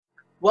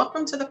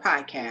Welcome to the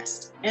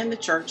podcast, And the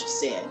Church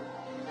Said.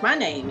 My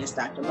name is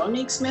Dr.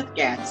 Monique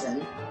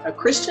Smith-Gatson, a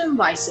Christian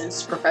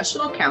licensed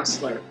professional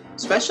counselor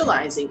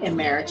specializing in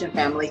marriage and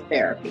family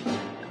therapy.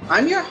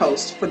 I'm your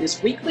host for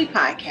this weekly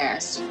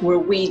podcast where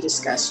we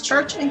discuss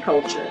church and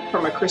culture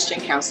from a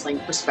Christian counseling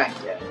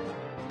perspective.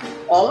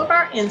 All of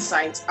our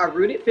insights are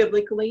rooted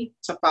biblically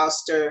to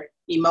foster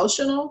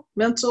emotional,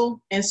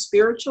 mental, and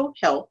spiritual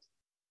health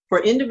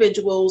for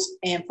individuals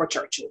and for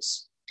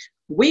churches.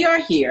 We are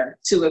here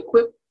to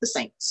equip the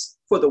saints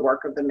for the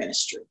work of the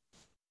ministry.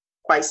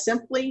 Quite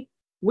simply,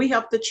 we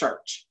help the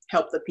church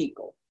help the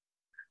people.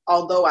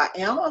 Although I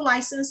am a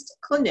licensed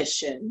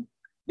clinician,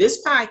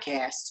 this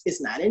podcast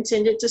is not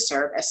intended to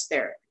serve as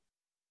therapy.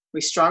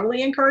 We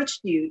strongly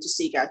encourage you to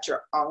seek out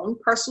your own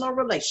personal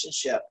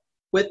relationship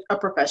with a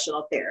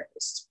professional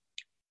therapist.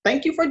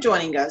 Thank you for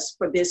joining us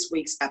for this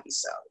week's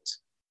episode.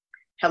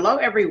 Hello,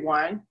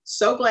 everyone.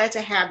 So glad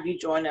to have you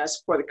join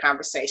us for the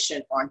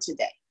conversation on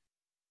today.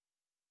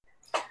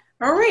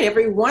 All right,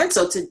 everyone.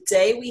 So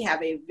today we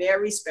have a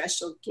very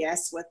special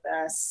guest with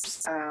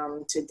us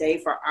today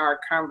for our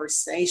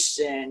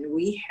conversation.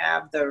 We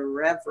have the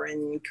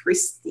Reverend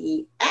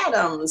Christy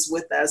Adams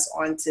with us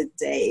on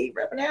today.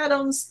 Reverend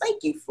Adams,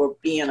 thank you for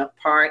being a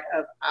part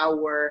of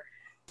our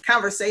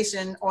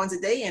conversation on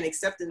today and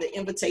accepting the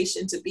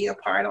invitation to be a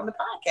part on the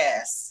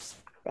podcast.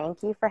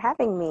 Thank you for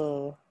having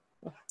me.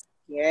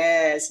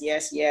 Yes.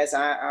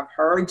 I've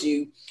heard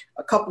you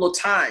a couple of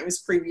times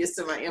previous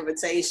to my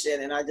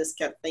invitation, and I just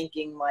kept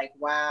thinking like,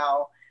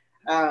 wow,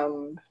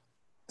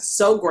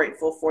 so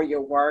grateful for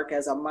your work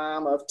as a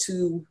mom of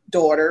two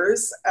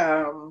daughters.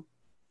 I'm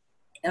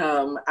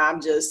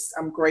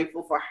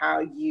grateful for how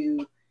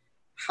you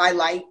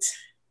highlight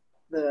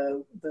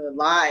the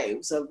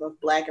lives of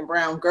Black and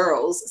brown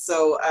girls.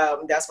 So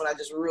that's when I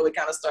just really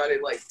kind of started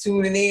like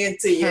tuning in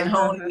to you and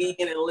honing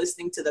in and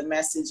listening to the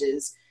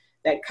messages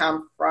that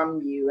come from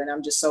you. And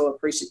I'm just so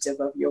appreciative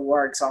of your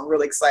work. So I'm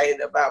really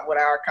excited about what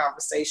our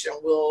conversation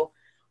will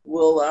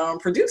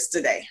produce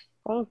today.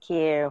 Thank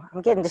you.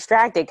 I'm getting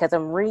distracted because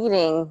I'm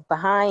reading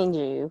behind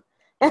you.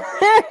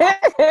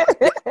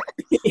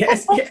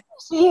 Yes. I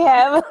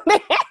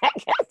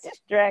got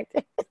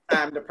distracted.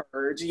 Time to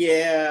purge.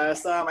 Yeah.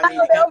 So I need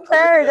to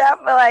purge.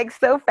 I'm like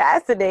so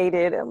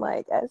fascinated. I'm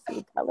like, I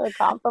see color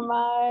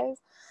compromise.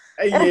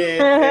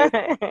 Yeah,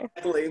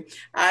 exactly.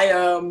 I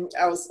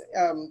was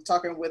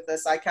talking with a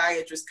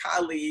psychiatrist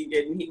colleague,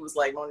 and he was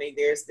like, Monique,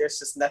 there's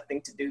just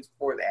nothing to do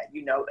for that.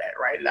 You know that,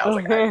 right? And I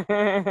was like,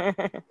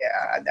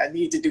 I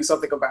need to do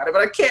something about it,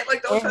 but I can't.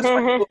 Like, don't touch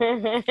my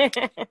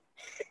book.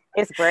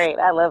 It's great.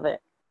 I love it.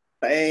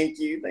 Thank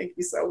you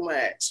so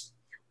much.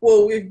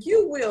 Well, if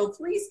you will,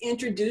 please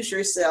introduce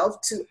yourself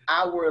to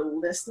our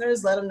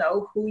listeners. Let them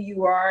know who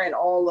you are and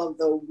all of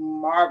the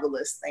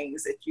marvelous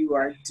things that you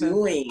are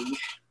doing.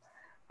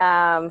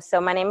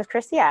 So my name is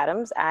Christy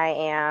Adams. I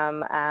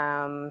am,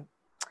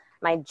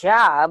 my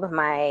job,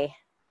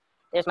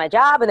 there's my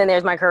job and then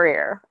there's my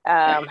career.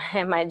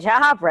 And my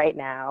job right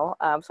now,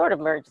 sort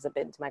of merges a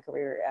bit into my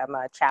career. I'm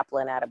a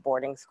chaplain at a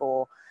boarding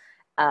school.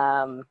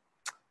 But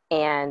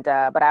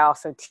I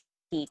also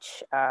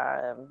teach,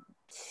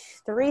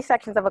 3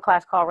 sections of a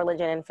class called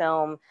Religion and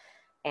Film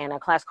and a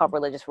class called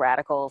Religious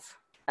Radicals.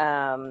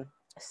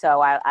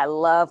 So I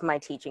love my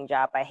teaching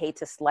job. I hate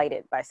to slight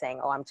it by saying,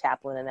 I'm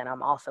chaplain and then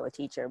I'm also a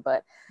teacher,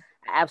 but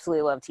I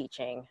absolutely love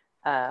teaching.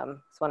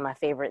 It's one of my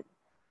favorite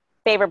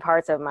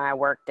parts of my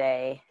work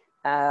day.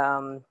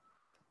 Right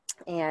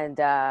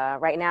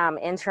now I'm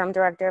interim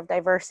director of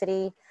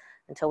diversity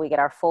until we get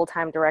our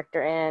full-time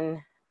director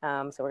in.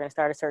 So we're going to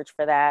start a search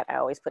for that. I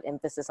always put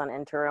emphasis on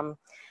interim.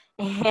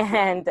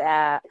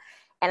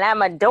 And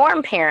I'm a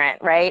dorm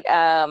parent, right?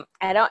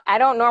 I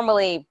don't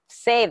normally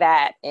say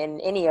that in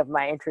any of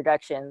my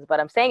introductions, but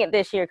I'm saying it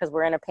this year because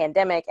we're in a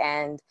pandemic,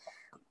 and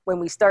when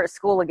we start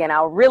school again,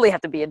 I'll really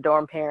have to be a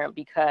dorm parent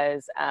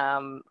because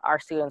our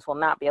students will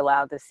not be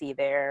allowed to see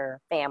their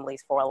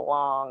families for a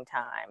long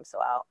time. So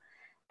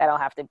that'll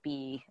have to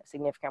be a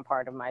significant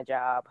part of my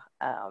job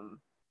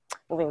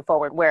moving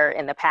forward, where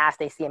in the past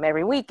they see them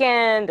every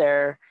weekend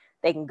or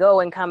they can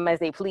go and come as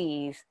they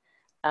please.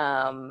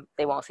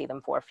 They won't see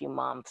them for a few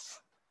months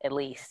at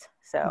least.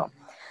 So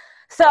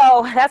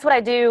that's what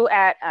I do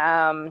at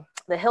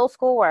the Hill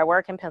School where I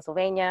work in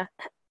Pennsylvania.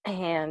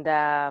 And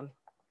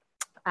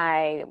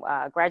I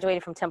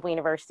graduated from Temple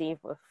University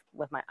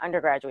with my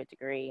undergraduate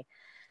degree.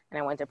 And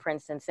I went to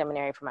Princeton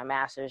Seminary for my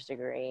master's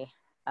degree.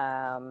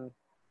 And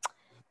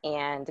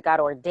got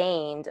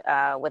ordained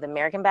with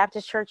American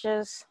Baptist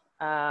Churches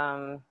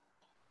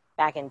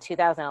back in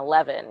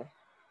 2011.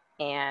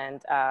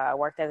 And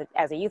worked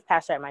as a youth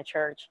pastor at my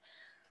church.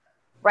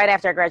 Right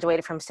after I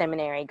graduated from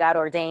seminary, got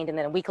ordained, and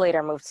then a week later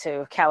I moved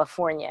to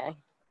California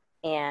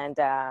and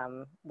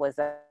was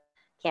a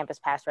campus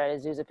pastor at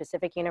Azusa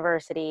Pacific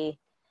University.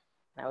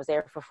 And I was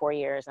there for 4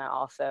 years, and I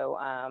also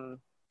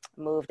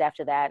moved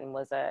after that and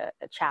was a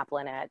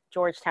chaplain at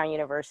Georgetown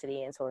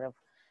University, and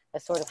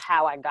that's sort of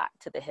how I got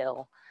to the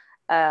Hill.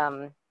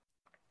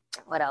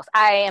 What else?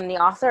 I am the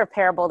author of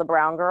Parable of the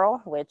Brown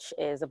Girl, which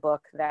is a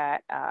book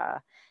that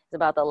It's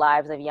about the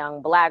lives of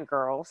young Black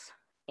girls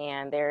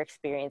and their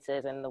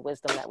experiences and the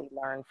wisdom that we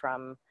learn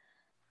from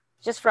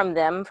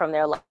them, from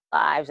their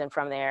lives and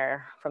from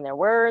their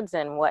words,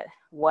 and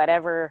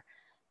whatever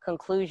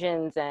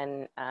conclusions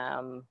and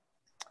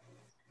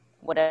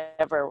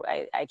whatever,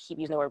 I keep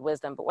using the word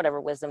wisdom, but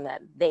whatever wisdom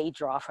that they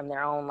draw from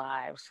their own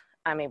lives,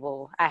 I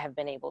have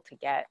been able to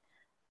get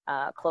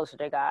closer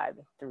to God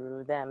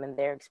through them and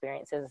their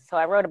experiences. So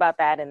I wrote about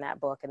that in that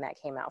book, and that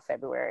came out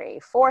February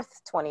 4th,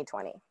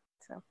 2020.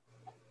 So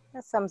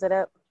that sums it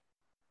up.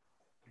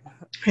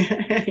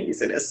 You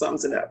said that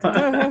sums it up.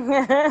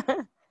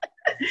 Huh?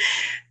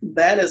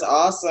 That is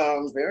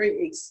awesome.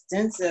 Very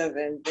extensive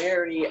and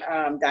very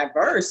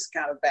diverse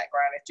kind of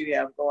background that you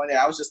have going there.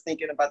 I was just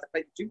thinking about the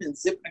fact that you've been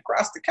zipping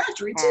across the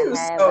country too.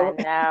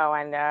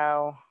 I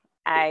know.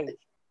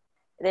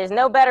 There's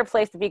no better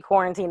place to be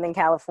quarantined than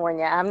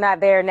California. I'm not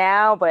there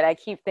now, but I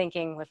keep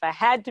thinking if I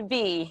had to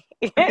be,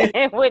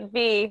 it would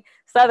be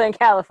Southern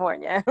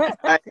California.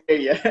 I hear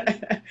you.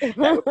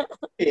 That would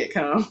be it,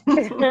 come.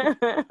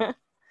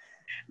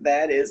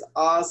 That is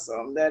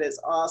awesome. That is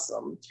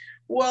awesome.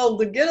 Well,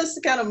 to get us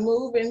to kind of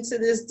move into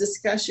this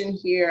discussion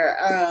here,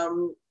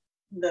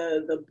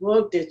 the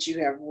book that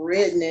you have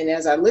written, and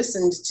as I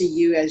listened to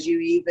you, as you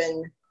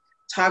even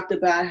talked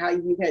about how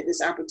you've had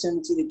this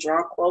opportunity to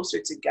draw closer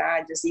to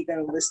God, just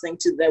even listening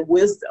to the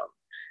wisdom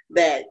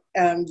that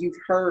you've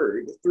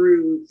heard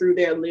through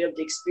their lived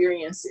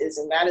experiences.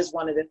 And that is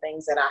one of the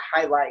things that I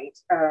highlight.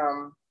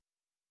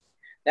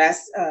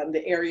 That's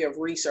the area of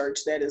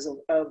research that is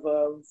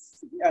of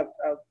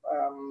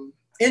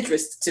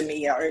interest to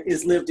me,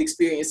 is lived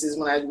experiences.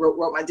 When I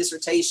wrote my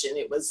dissertation,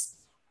 it was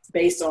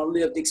based on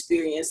lived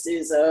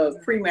experiences of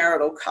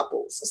premarital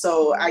couples.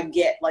 So I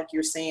get, like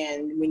you're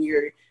saying, when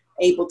you're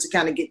able to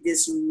kind of get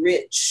this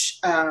rich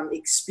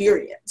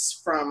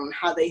experience from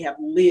how they have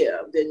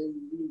lived and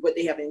what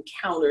they have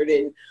encountered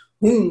and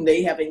whom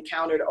they have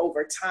encountered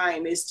over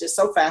time, is just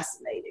so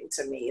fascinating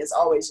to me. It's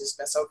always just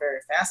been so very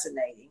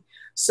fascinating.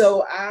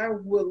 So I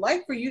would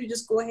like for you to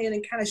just go ahead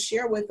and kind of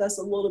share with us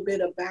a little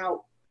bit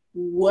about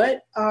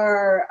what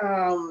are,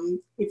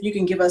 if you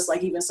can give us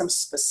like even some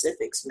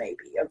specifics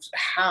maybe of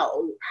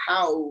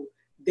how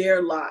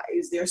their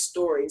lives, their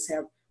stories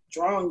have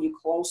drawn you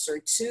closer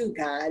to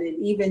God,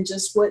 and even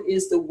just what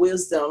is the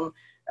wisdom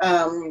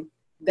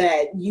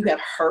that you have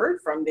heard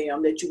from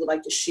them that you would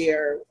like to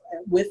share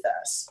with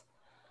us.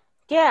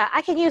 Yeah,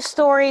 I could use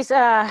stories.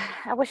 I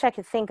wish I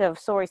could think of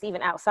stories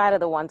even outside of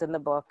the ones in the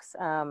books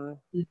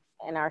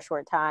in our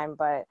short time,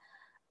 but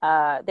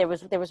there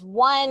was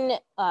one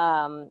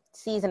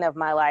season of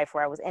my life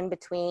where I was in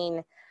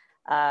between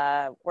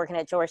working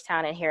at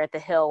Georgetown and here at the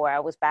Hill, where I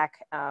was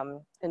back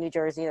in New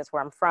Jersey. That's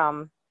where I'm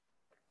from.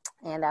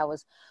 And I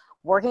was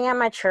working at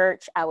my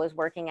church. I was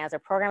working as a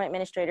program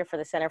administrator for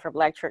the Center for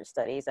Black Church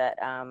Studies at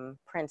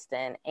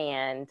Princeton.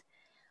 And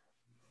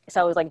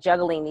so I was like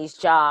juggling these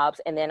jobs,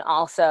 and then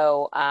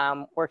also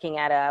working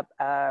at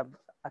a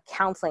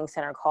counseling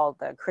center called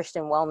the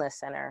Christian Wellness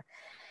Center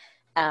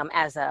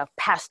as a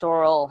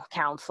pastoral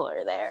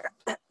counselor there.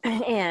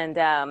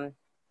 And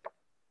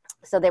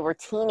so there were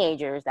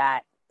teenagers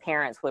that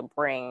parents would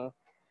bring,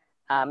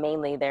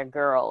 mainly their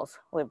girls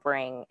would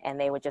bring, and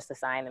they would just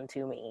assign them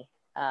to me.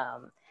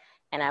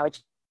 And I would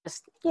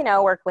just,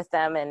 work with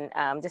them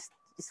and just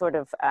sort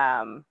of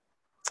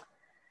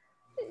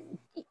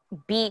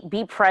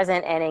be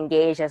present and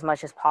engage as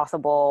much as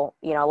possible.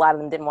 A lot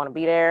of them didn't want to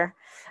be there.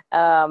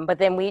 But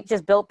then we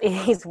just built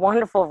these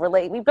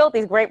we built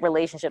these great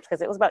relationships,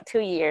 because it was about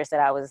 2 years that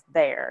I was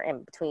there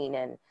in between.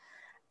 And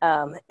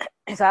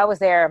so I was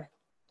there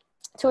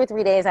 2 or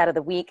 3 days out of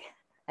the week,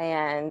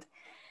 and,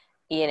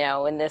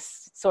 in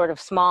this sort of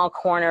small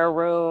corner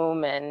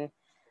room, and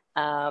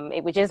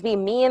it would just be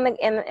me and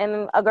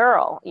a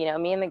girl,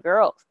 me and the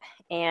girls.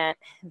 And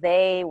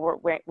they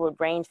would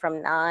range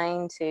from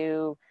 9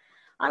 to,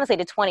 honestly,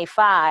 to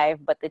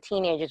 25, but the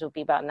teenagers would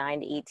be about 9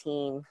 to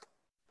 18.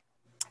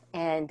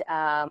 And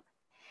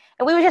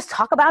we would just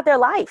talk about their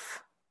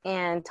life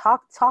and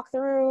talk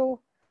through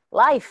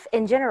life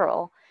in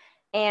general,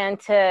 and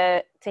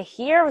to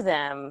hear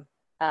them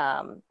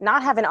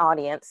not have an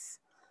audience,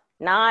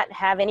 not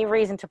have any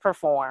reason to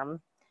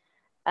perform.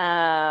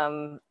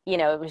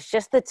 It was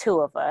just the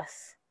two of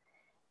us,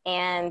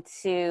 and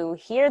to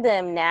hear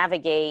them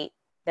navigate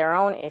their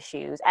own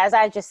issues as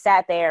I just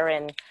sat there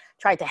and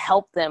tried to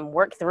help them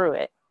work through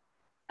it,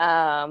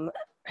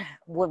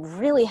 would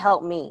really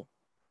help me.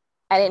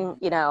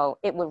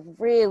 It would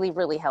really,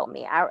 really help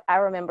me. I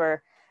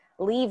remember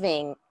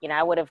leaving,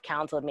 I would have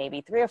counseled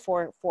maybe 3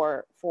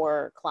 or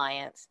 4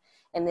 clients,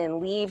 and then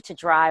leave to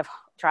drive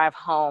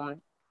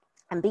home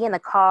and be in the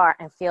car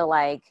and feel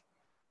like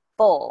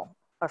full,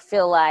 or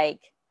feel like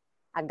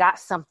I got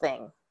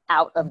something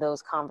out of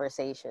those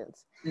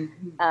conversations.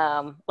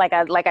 Mm-hmm. Like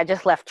I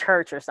just left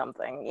church or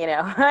something,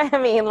 I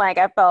mean, like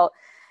I felt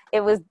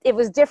it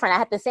was different. I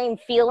had the same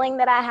feeling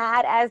that I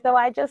had as though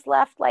I just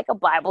left like a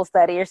Bible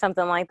study or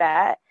something like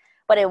that,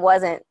 but it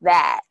wasn't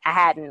that. I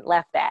hadn't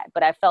left that,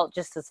 but I felt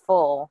just as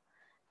full.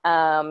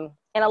 And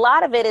a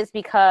lot of it is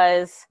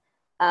because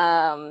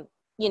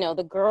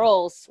The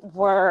girls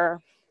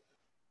were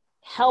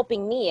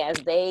helping me as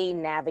they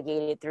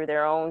navigated through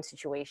their own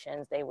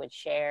situations. They would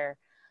share,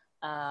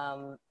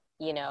 their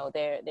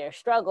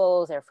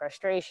struggles, their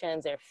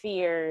frustrations, their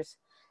fears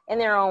in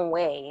their own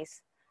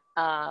ways.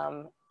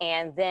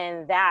 And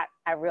then that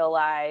I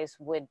realized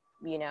would,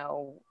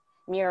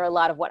 mirror a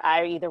lot of what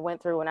I either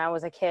went through when I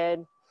was a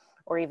kid,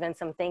 or even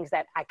some things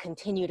that I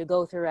continue to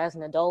go through as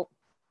an adult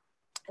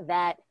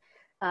that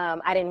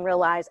I didn't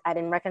realize I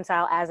didn't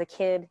reconcile as a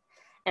kid.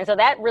 And so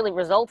that really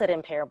resulted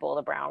in Parable of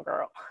the Brown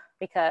Girl,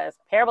 because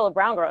Parable of the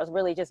Brown Girl is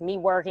really just me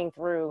working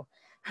through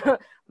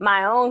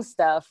my own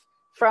stuff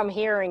from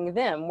hearing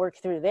them work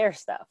through their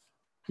stuff.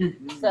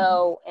 Mm-hmm.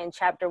 So in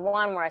chapter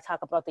 1, where I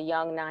talk about the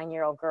young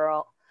 9-year-old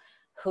girl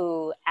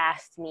who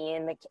asked me,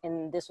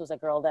 and this was a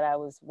girl that I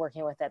was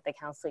working with at the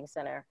counseling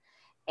center,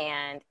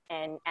 and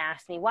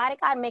asked me, why did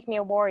God make me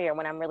a warrior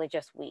when I'm really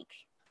just weak?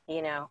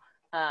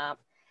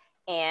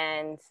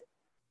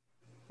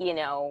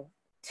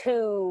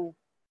 To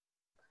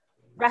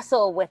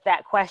wrestle with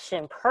that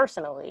question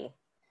personally,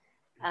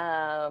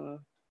 from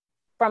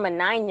a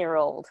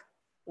 9-year-old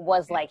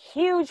was like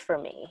huge for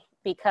me,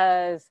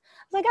 because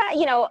I was like,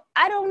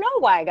 I don't know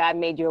why God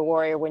made you a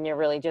warrior when you're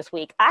really just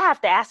weak. I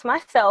have to ask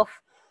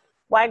myself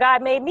why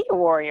God made me a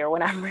warrior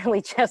when I'm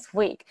really just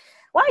weak.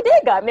 Why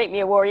did God make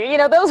me a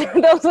warrior? Those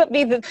would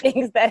be the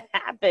things that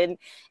happen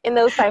in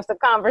those types of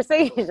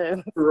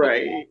conversations.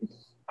 Right.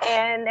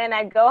 And then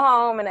I'd go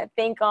home and I'd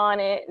think on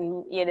it,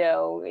 and,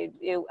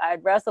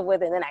 I'd wrestle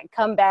with it, and then I'd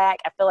come back.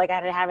 I feel like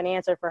I didn't have an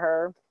answer for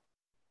her.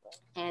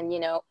 And,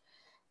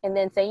 and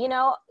then say,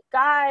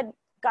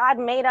 God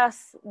made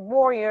us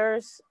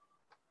warriors,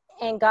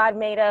 and God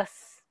made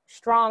us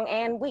strong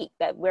and weak,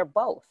 that we're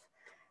both,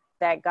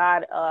 that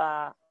God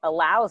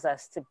allows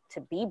us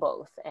to be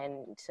both,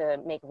 and to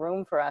make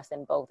room for us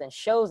in both, and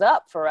shows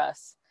up for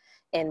us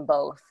in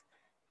both.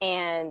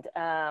 And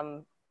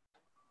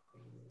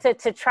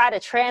to try to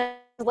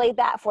translate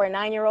that for a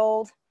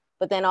 9-year-old,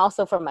 but then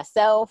also for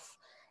myself,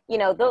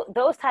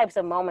 those types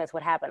of moments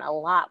would happen a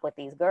lot with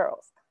these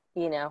girls,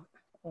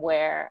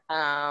 where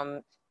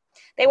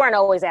they weren't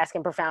always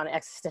asking profound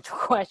existential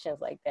questions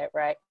like that,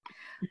 right?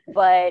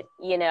 But,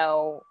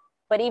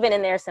 but even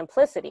in their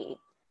simplicity,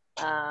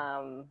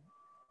 I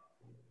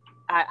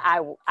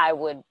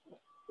would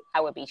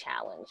be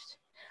challenged.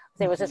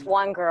 There was this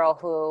one girl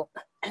who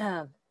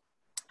I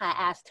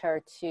asked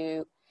her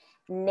to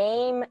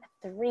name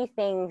 3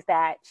 things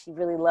that she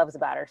really loves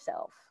about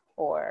herself,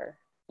 or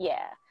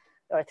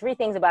 3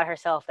 things about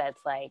herself that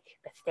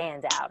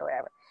stands out or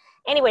whatever.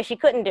 Anyway, she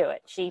couldn't do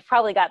it. She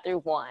probably got through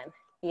 1,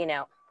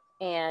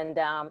 and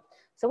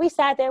so we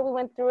sat there, we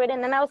went through it,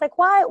 and then I was like,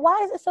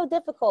 why is it so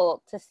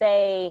difficult to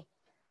say,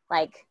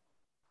 to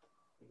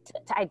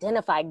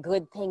identify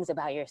good things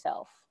about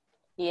yourself,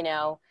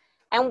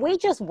 And we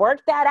just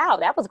worked that out.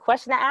 That was a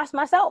question I asked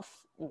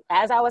myself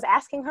as I was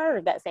asking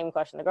her that same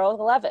question. The girl was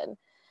 11.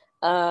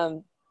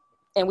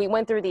 And we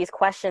went through these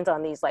questions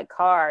on these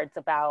cards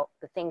about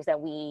the things that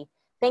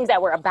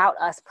were about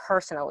us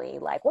personally.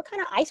 Like, what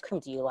kind of ice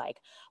cream do you like?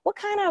 What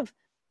kind of,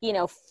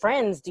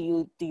 friends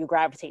do you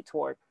gravitate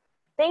toward?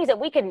 Things that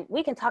we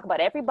can talk about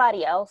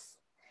everybody else.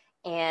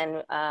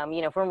 And,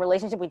 from a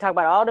relationship, we talk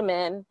about all the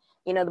men,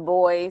 the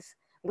boys.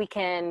 We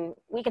can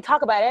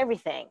talk about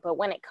everything. But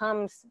when it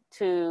comes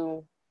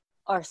to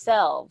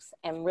ourselves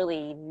and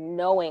really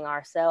knowing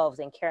ourselves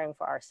and caring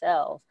for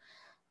ourselves,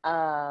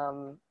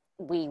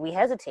 we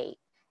hesitate.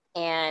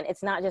 And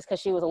it's not just because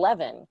she was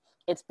 11.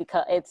 It's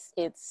because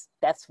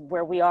that's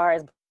where we are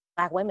as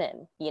Black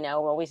women. We're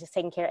always just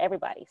taking care of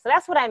everybody. So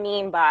that's what I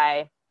mean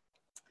by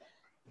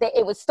that.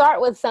 It would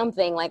start with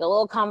something like a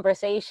little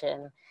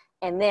conversation,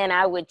 and then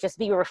I would just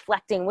be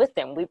reflecting with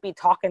them. We'd be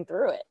talking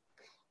through it.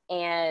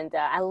 And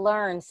I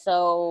learned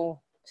so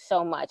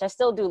much. I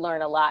still do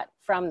learn a lot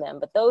from them,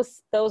 but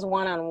those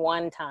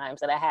one-on-one times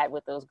that I had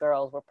with those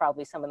girls were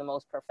probably some of the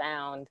most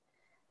profound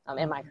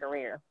in my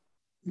career.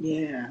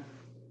 Yeah.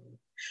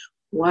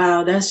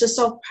 Wow, that's just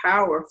so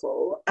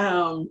powerful.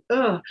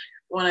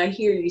 When I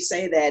hear you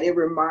say that, it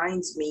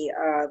reminds me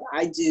of,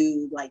 I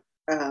do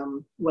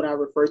what I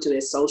refer to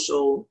as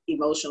social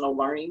emotional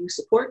learning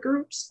support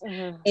groups.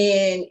 Mm-hmm.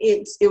 And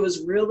it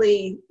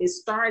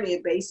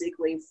started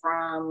basically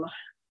from,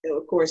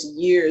 of course,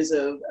 years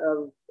of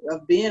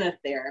being a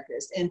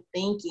therapist and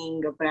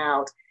thinking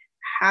about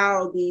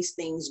how these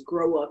things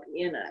grow up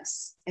in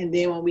us. And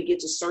then when we get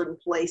to certain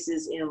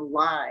places in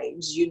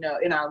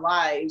our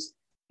lives,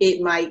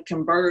 it might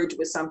converge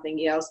with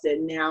something else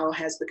that now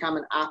has become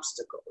an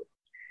obstacle.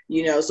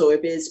 So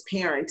if it's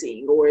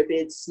parenting, or if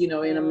it's, in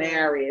a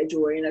marriage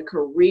or in a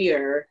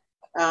career,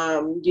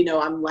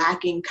 I'm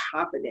lacking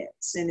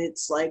confidence. And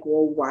it's like,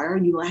 well, why are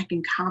you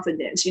lacking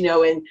confidence?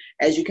 And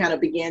as you kind of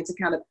begin to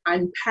kind of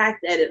unpack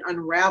that and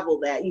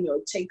unravel that,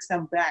 it takes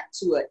them back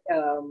to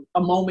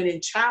a moment in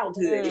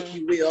childhood, if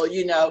you will,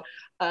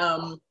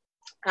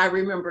 I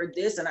remember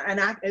this, and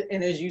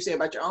as you say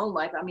about your own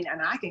life,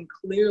 and I can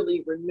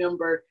clearly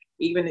remember,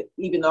 even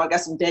though I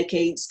got some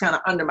decades kind of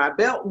under my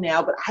belt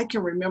now, but I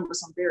can remember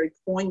some very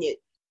poignant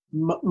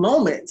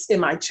moments in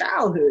my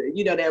childhood,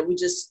 that would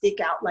just stick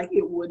out like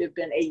it would have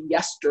been a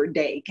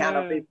yesterday kind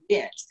of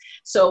event.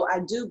 So I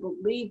do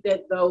believe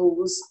that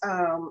those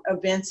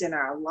events in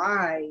our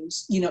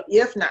lives,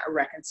 if not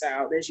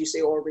reconciled, as you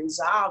say, or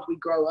resolved, we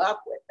grow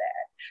up with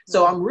that.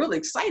 So I'm really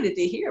excited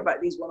to hear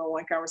about these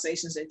one-on-one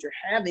conversations that you're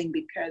having,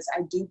 because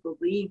I do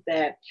believe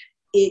that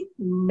it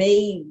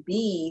may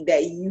be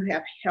that you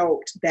have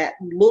helped that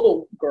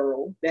little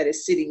girl that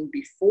is sitting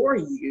before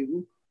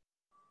you,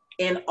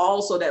 and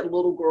also that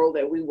little girl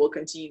that we will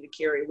continue to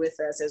carry with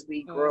us as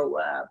we grow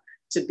up,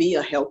 to be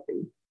a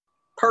healthy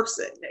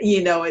person,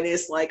 and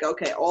it's like,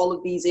 okay, all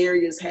of these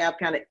areas have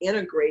kind of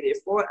integrated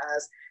for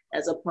us,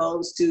 as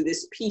opposed to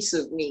this piece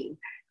of me,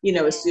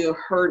 is still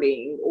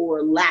hurting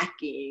or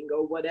lacking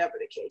or whatever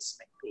the case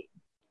may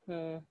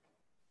be.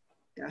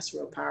 That's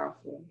real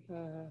powerful.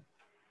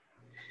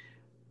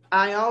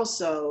 I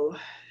also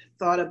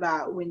thought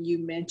about when you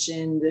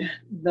mentioned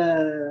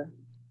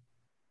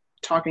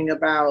talking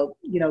about,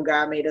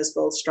 God made us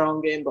both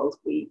strong and both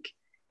weak,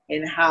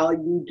 and how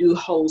you do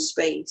hold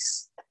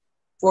space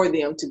for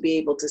them to be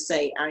able to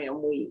say, I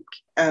am weak,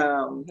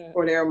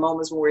 or there are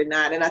moments when we're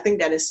not. And I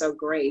think that is so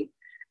great.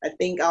 I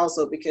think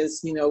also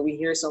because, we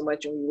hear so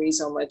much and we read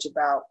so much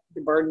about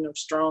the burden of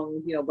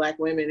strong, Black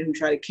women who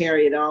try to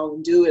carry it all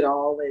and do it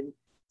all, and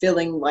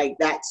feeling like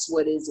that's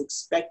what is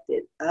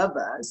expected of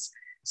us.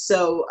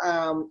 So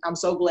I'm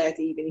so glad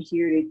to even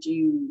hear that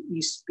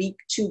you speak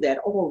to that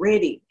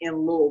already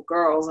in little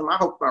girls. And my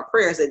hope, my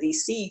prayer is that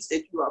these seeds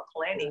that you are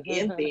planting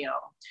in them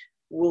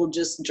will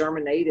just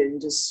germinate, and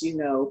just,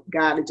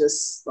 God to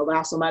just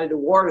allow somebody to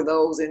water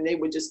those, and they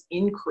would just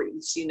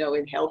increase, in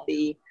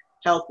healthy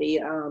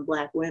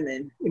Black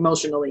women,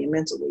 emotionally and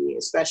mentally,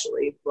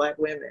 especially Black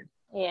women.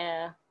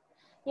 Yeah.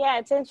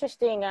 It's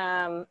interesting.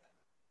 Thing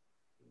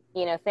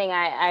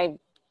I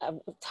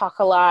talk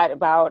a lot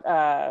about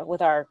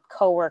with our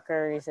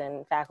coworkers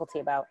and faculty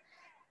about,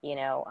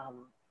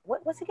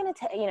 what's it going to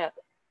take,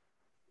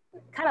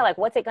 kind of like,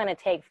 what's it going to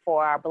take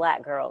for our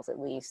Black girls, at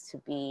least, to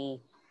be,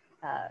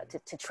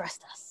 to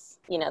trust us?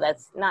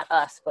 That's not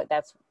us, but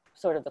that's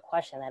sort of the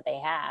question that they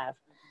have.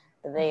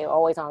 They're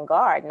always on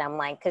guard. And I'm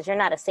like, because you're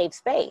not a safe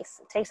space.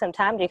 It takes some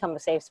time to become a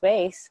safe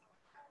space.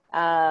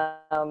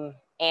 And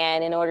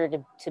in order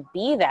to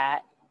be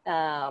that,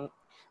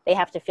 they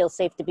have to feel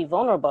safe to be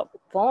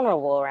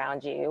vulnerable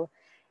around you.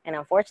 And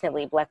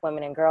unfortunately, Black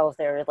women and girls,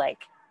 there are like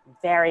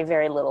very,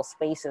 very little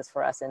spaces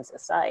for us in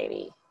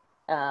society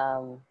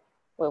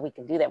where we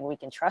can do that, where we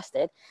can trust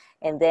it.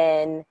 And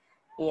then,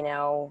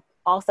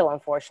 also,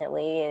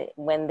 unfortunately,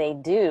 when they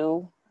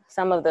do,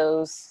 some of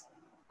those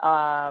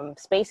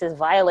spaces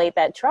violate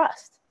that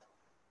trust,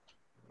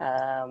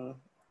 and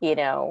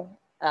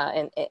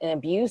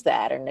abuse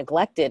that or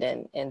neglect it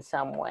in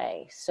some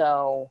way.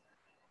 So,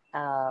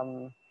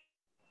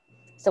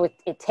 So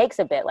it takes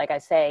a bit, like I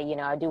say,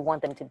 I do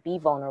want them to be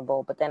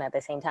vulnerable, but then at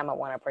the same time, I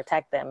want to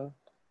protect them.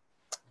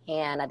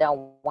 And I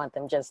don't want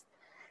them just,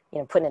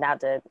 putting it out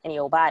to any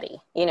old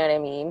body, you know what I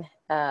mean?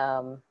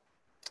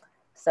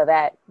 So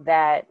that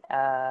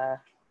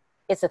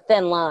it's a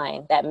thin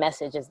line. That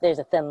message there's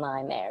a thin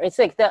line there. It's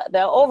like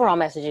the overall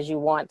message is you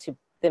want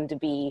them to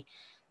be,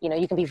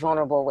 you can be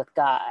vulnerable with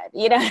God,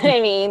 you know what I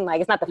mean?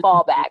 Like, it's not the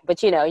fallback,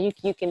 but you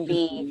can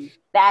be,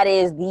 that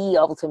is the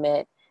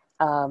ultimate,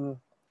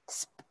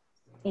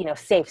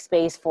 safe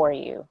space for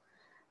you,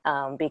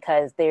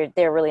 because there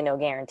are really no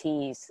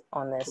guarantees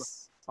on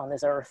this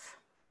earth.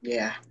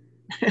 Yeah.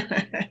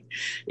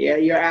 Yeah,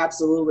 you're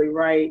absolutely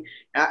right.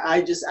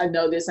 I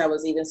know this. I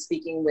was even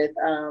speaking with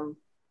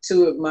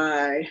two of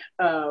my,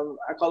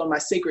 I call them my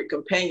secret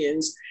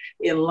companions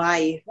in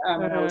life.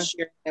 And I was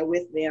sharing that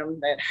with them,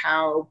 that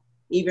how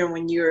even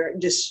when you're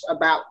just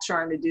about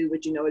trying to do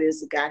what it is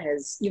that God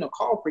has,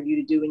 called for you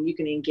to do, and you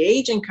can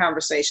engage in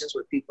conversations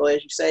with people,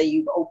 as you say,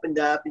 you've opened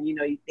up, and, you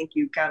think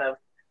you kind of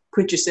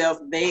put yourself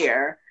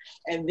there,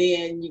 and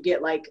then you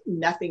get like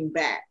nothing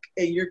back,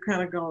 and you're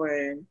kind of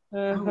going,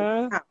 oh,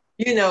 wow.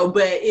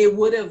 But it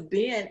would have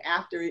been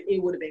after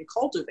it would have been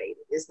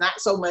cultivated. It's not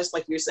so much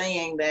like you're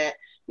saying that,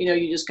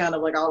 you just kind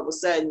of like all of a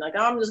sudden, like,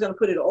 oh, I'm just going to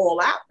put it all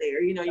out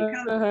there. You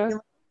kind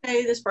of,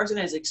 hey, this person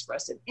has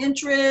expressed an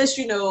interest,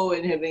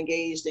 and have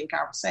engaged in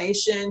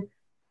conversation.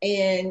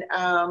 And,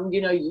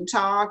 you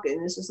talk,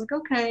 and it's just like,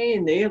 okay.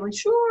 And they're like,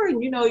 sure.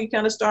 And, you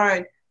kind of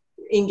start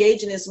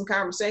engaging in some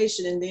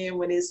conversation. And then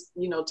when it's,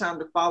 time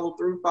to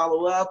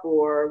follow up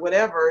or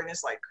whatever, and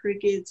it's like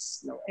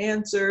crickets, no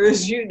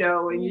answers,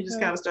 and you just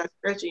kind of start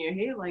scratching your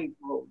head like,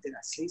 well, did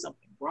I say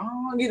something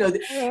wrong?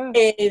 And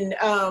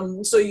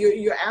so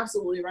you're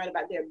absolutely right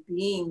about there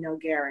being no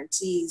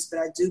guarantees, but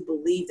I do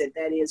believe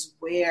that is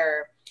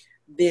where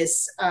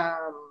this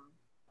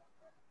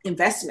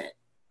investment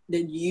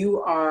that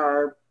you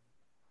are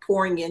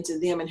pouring into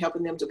them and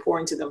helping them to pour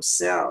into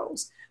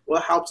themselves will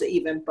help to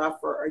even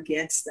buffer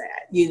against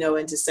that,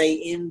 and to say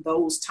even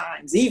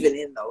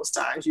in those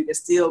times, you can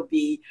still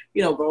be,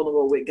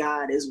 vulnerable with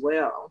God as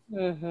well.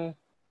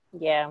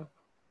 Yeah.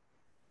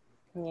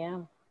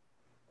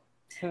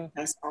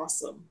 That's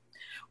awesome.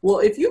 Well,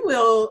 if you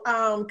will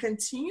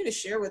continue to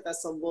share with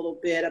us a little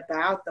bit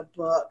about the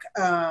book.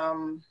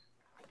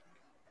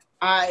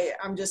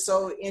 I'm just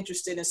so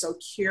interested and so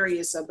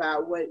curious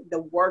about what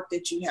the work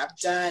that you have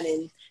done,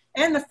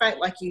 and the fact,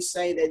 like you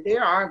say, that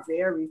there are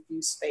very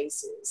few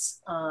spaces,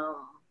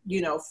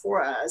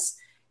 for us.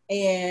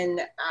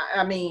 And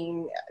I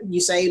mean, you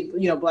say,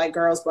 Black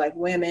girls, Black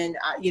women,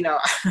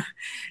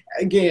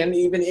 again,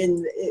 even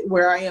in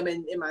where I am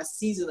in my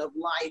season of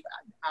life,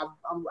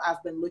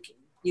 I've been looking,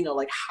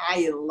 like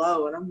high and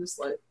low, and I'm just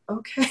like,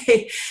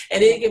 okay.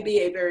 And it can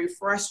be a very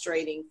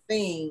frustrating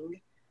thing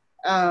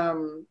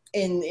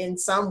in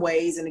some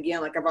ways. And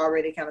again, like I've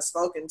already kind of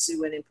spoken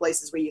to, and in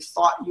places where you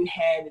thought you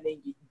had and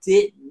then you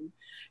didn't,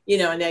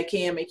 and that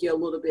can make you a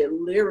little bit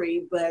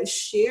leery. But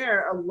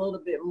share a little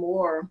bit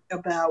more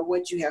about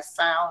what you have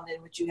found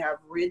and what you have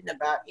written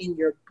about in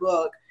your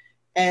book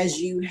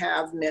as you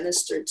have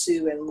ministered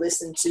to and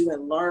listened to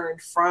and learned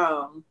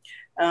from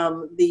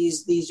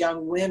these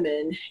young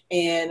women,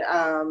 and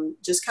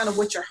just kind of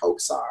what your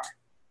hopes are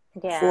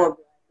for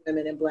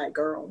women and Black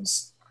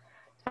girls.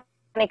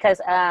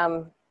 Because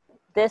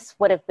this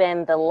would have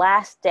been the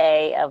last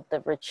day of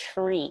the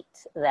retreat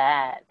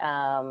that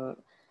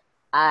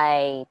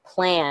I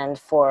planned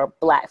for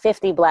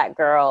 50 Black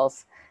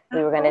girls.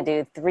 We were going to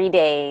do 3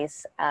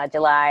 days,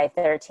 July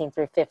 13th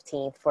through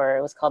 15th,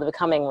 it was called the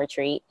Becoming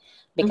Retreat,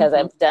 because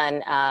I've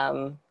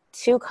done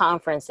 2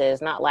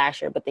 conferences, not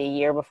last year, but the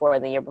year before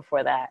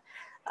that.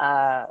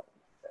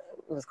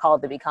 It was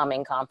called the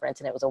Becoming Conference,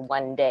 and it was a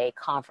 1-day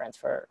conference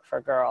for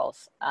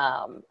girls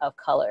of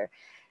color.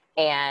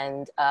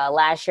 And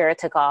last year it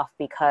took off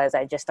because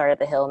I just started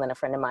the Hill, and then a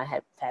friend of mine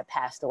had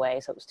passed away,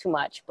 so it was too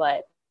much.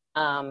 But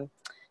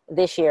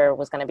this year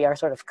was going to be our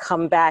sort of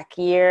comeback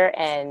year,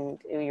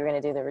 and we were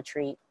going to do the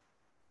retreat.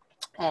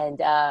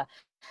 And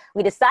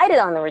we decided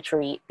on the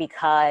retreat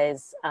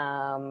because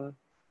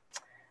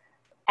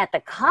at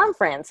the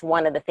conference,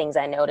 one of the things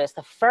I noticed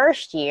the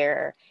first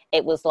year,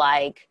 it was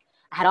like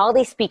I had all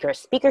these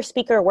speakers,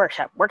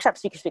 workshop,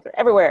 speaker,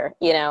 everywhere,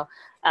 the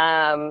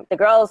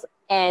girls.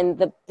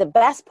 And the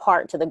best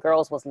part to the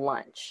girls was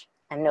lunch.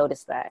 I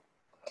noticed that.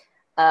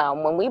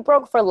 When we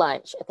broke for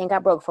lunch, I think I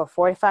broke for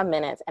 45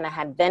 minutes, and I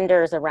had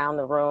vendors around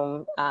the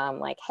room,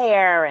 like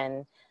hair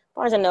and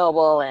Barnes &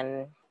 Noble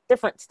and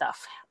different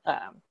stuff.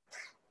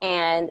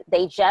 And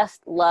they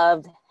just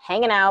loved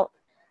hanging out,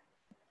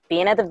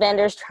 being at the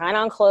vendors, trying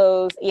on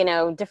clothes,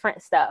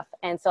 different stuff.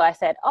 And so I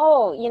said,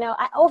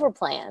 I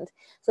overplanned.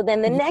 So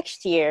then the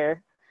next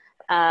year,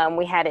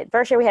 we had it,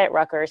 first year we had it at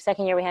Rutgers,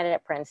 second year we had it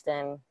at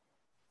Princeton.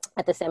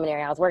 At the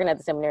seminary, I was working at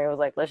the seminary. I was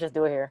like, let's just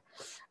do it here.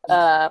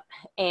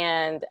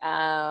 And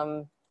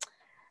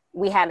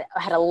we had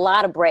a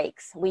lot of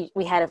breaks. We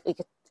had a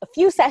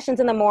few sessions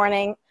in the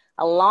morning,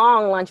 a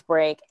long lunch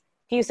break,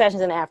 a few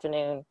sessions in the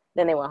afternoon,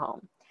 then they went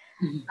home.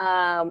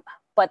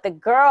 But the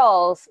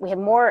girls, we had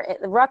more.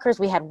 At Rutgers,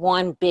 we had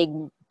one big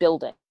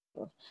building.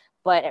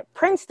 But at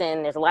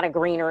Princeton, there's a lot of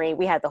greenery.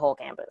 We had the whole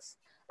campus.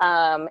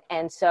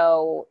 And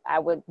so I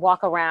would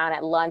walk around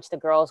at lunch. The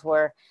girls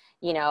were,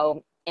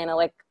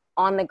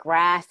 on the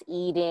grass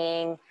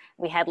eating.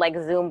 We had like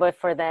Zumba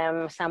for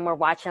them. Some were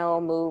watching a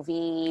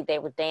movie. They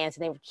were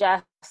dancing. They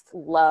just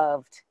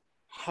loved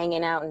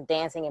hanging out and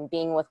dancing and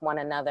being with one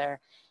another.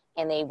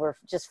 And they were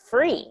just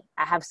free.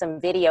 I have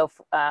some video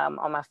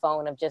on my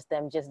phone of just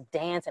them just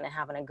dancing and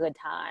having a good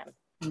time.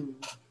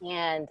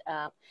 And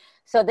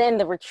so then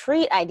the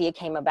retreat idea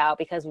came about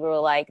because we were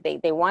like,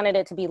 they wanted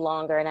it to be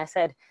longer. And I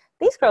said,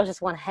 these girls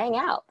just want to hang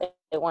out.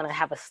 They want to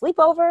have a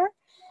sleepover.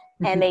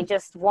 And they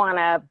just want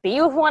to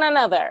be with one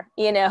another,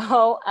 and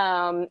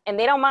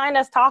they don't mind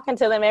us talking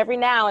to them every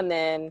now and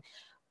then,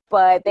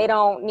 but they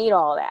don't need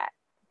all that.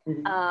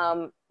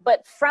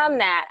 But from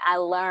that, I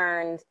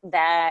learned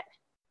that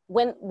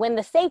when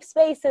the safe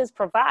space is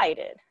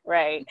provided,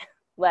 right,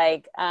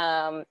 like,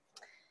 then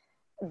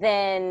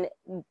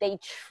they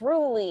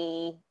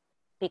truly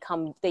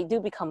become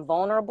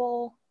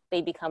vulnerable.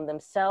 They become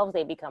themselves.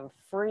 They become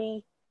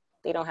free.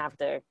 They don't have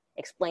to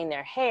explain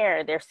their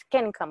hair, their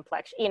skin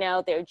complexion,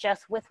 they're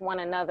just with one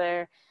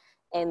another,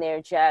 and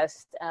they're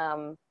just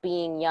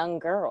being young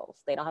girls.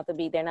 They don't have to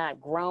be, they're not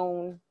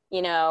grown,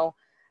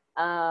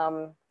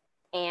 and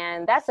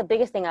that's the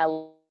biggest thing I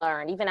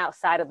learned, even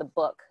outside of the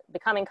book.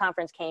 Becoming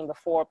Conference came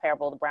before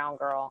Parable of the Brown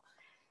Girl.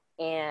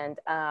 And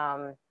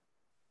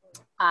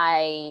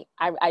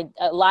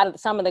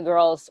some of the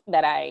girls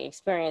that I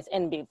experienced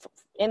in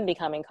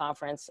Becoming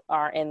Conference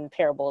are in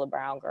Parable of the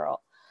Brown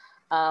Girl.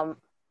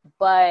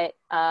 But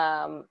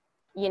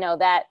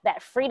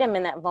that freedom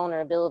and that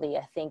vulnerability,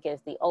 I think,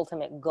 is the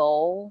ultimate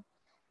goal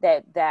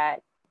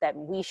that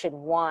we should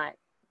want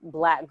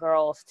Black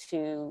girls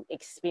to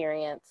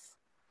experience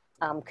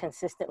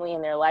consistently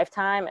in their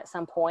lifetime at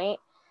some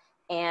point.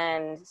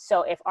 And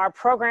so if our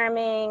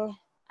programming,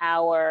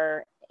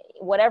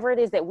 whatever it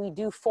is that we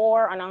do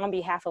for and on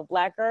behalf of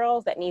Black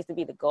girls, that needs to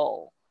be the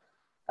goal.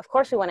 Of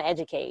course we want to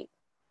educate,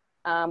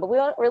 but we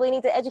don't really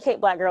need to educate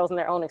Black girls in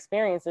their own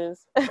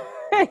experiences.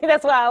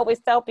 That's why I always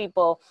tell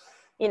people,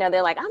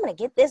 they're like, I'm going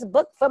to get this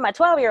book for my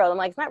 12-year-old. I'm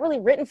like, it's not really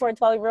written for a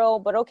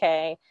 12-year-old, but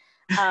okay.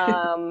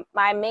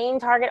 My main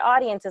target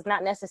audience is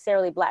not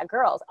necessarily Black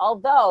girls,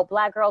 although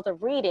Black girls are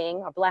reading,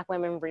 or Black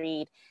women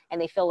read, and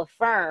they feel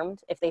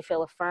affirmed. If they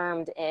feel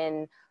affirmed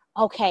in,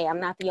 okay, I'm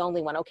not the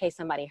only one. Okay,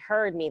 somebody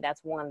heard me.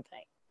 That's one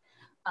thing.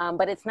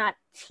 But it's not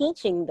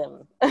teaching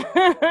them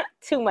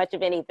too much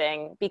of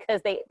anything,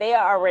 because they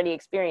are already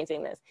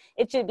experiencing this.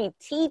 It should be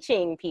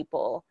teaching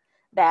people,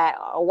 that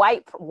a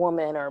white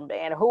woman or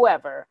man,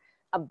 whoever,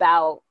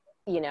 about,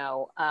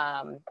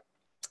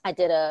 I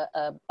did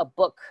a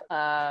book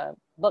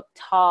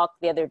talk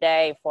the other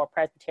day for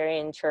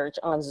Presbyterian Church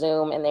on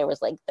Zoom, and there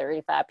was like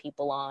 35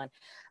 people on.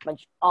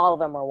 All of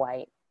them were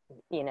white,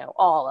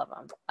 all of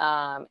them,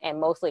 and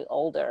mostly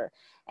older.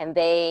 And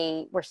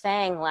they were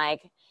saying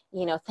like,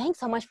 thanks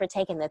so much for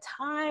taking the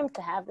time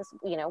to have this,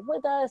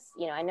 with us.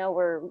 I know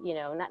we're,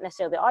 not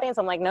necessarily the audience.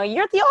 I'm like, no,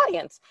 you're the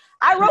audience.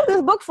 I wrote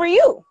this book for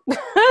you.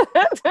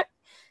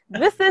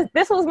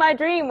 This was my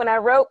dream when I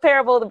wrote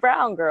Parable of the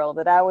Brown Girl,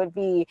 that I would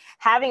be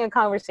having a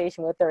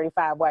conversation with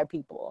 35 white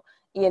people,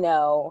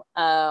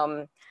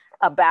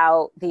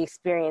 about the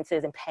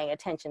experiences and paying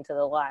attention to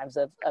the lives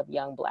of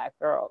young Black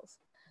girls.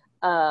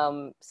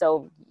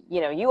 So,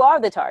 you are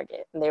the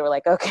target. And they were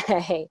like,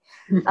 okay.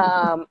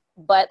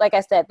 But like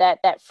I said,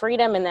 that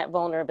freedom and that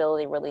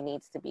vulnerability really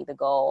needs to be the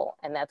goal.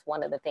 And that's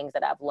one of the things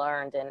that I've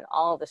learned in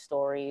all the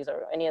stories,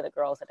 or any of the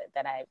girls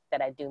that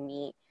I do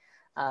meet,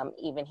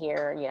 even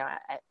here,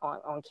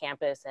 on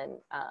campus. And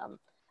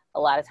a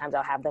lot of times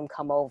I'll have them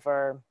come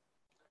over,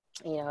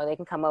 they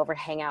can come over,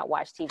 hang out,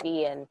 watch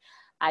TV. And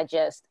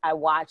I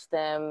watch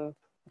them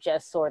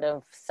just sort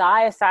of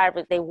sigh aside,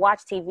 but they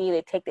watch TV,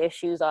 they take their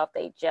shoes off,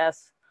 they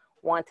just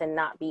want to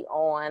not be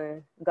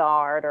on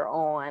guard or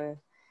on,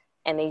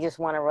 and they just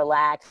want to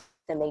relax,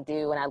 and they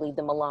do, and I leave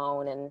them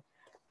alone. And,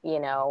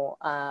 so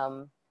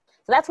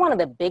that's one of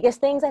the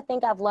biggest things I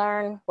think I've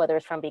learned, whether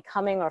it's from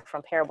Becoming or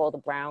from Parable of the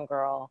Brown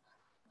Girl,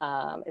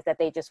 is that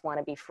they just want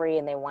to be free,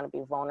 and they want to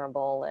be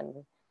vulnerable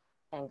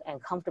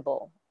and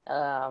comfortable,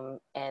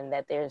 and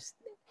that there's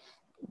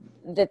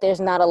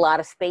not a lot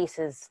of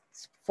spaces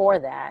for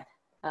that.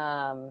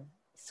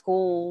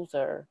 Schools,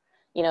 or,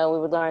 we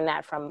would learn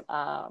that from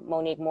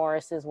Monique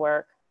Morris's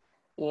work,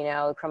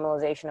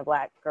 criminalization of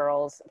Black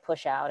girls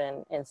push out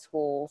in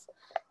schools,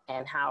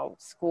 and how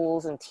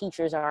schools and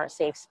teachers aren't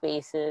safe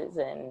spaces.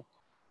 And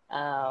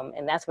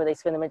that's where they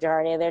spend the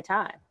majority of their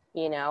time.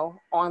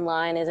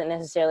 Online isn't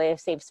necessarily a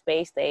safe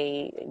space.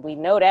 We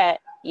know that,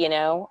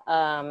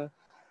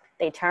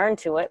 they turn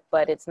to it,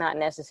 but it's not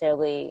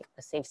necessarily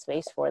a safe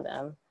space for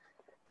them.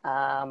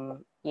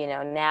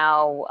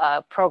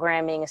 Now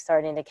programming is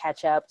starting to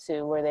catch up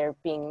to where they're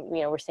being,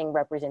 we're seeing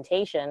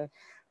representation,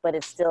 but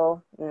it's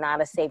still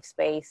not a safe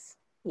space.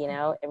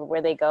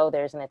 Everywhere they go,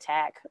 there's an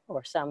attack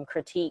or some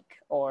critique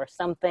or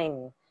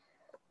something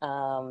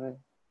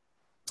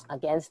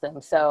against them.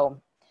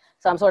 So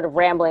I'm sort of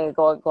rambling and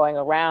going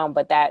around,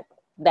 but that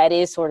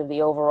is sort of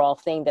the overall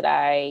thing that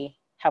I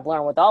have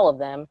learned with all of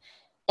them.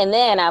 And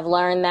then I've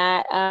learned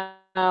that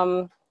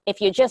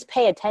if you just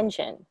pay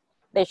attention,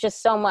 there's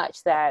just so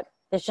much there.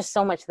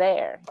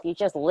 If you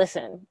just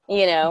listen,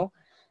 and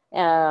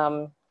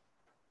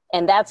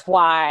that's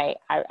why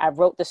I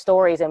wrote the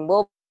stories, and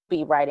will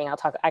be writing.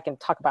 I can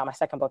talk about my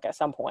second book at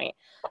some point.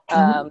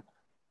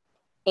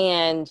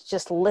 And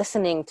just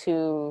listening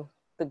to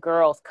the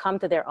girls come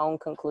to their own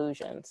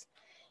conclusions,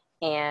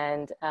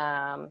 and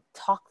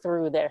talk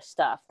through their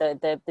stuff.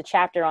 The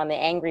chapter on the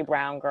angry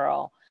brown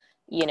girl,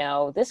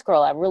 this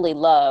girl I really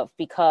love,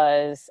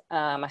 because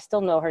I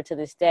still know her to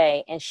this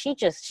day, and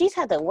she's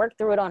had to work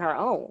through it on her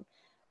own,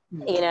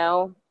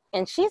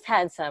 and she's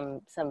had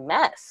some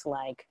mess,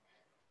 like,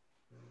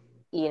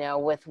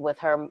 with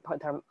her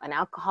an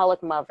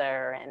alcoholic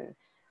mother,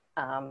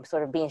 and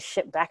sort of being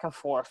shipped back and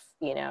forth,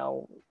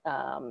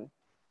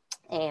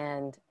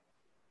 and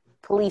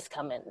police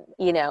coming,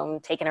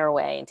 taking her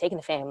away and taking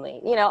the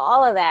family,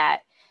 all of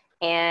that.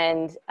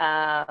 And,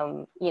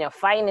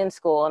 fighting in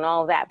school and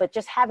all of that, but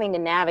just having to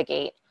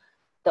navigate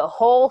the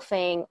whole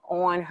thing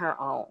on her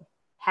own,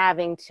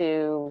 having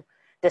to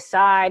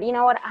decide,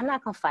 what, I'm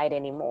not going to fight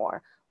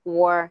anymore.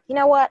 Or,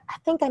 what, I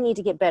think I need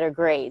to get better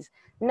grades.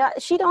 No,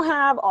 she don't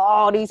have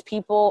all these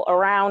people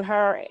around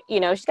her.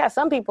 She's got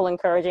some people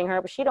encouraging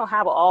her, but she don't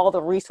have all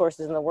the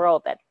resources in the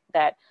world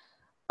that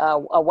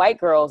a white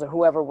girls or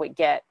whoever would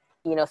get,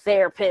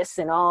 therapists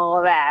and all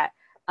of that,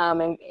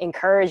 and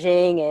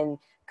encouraging and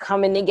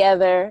coming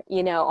together,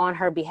 on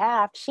her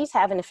behalf. She's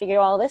having to figure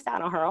all this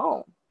out on her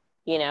own,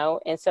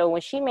 And so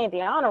when she made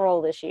the honor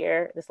roll this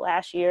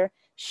last year,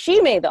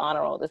 she made the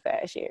honor roll this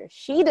past year.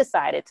 She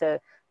decided to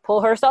pull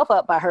herself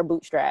up by her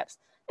bootstraps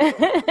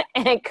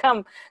and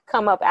come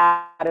up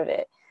out of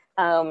it.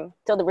 So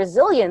the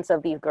resilience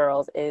of these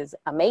girls is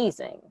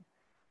amazing.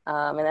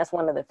 And that's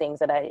one of the things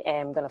that I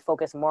am going to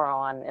focus more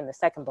on in the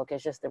second book,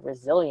 is just the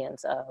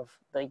resilience of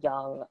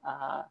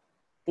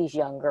these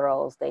young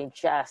girls. They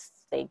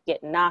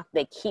get knocked,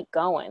 they keep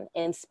going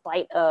in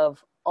spite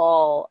of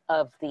all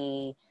of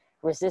the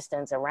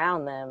resistance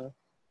around them.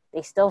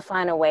 they still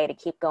find a way to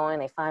keep going.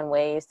 They find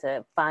ways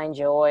to find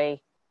joy.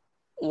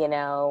 You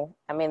know,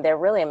 I mean, they're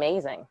really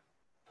amazing.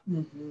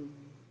 Mm-hmm.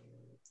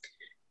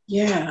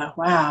 Yeah,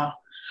 wow.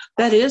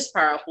 That is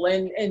powerful.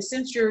 And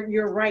since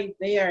you're right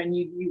there, and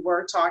you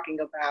were talking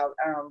about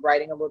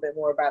writing a little bit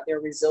more about their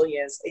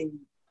resilience and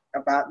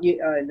about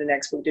the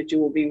next book that you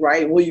will be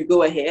writing, will you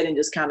go ahead and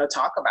just kind of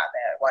talk about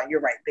that while you're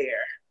right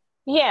there?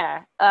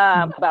 Yeah,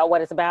 about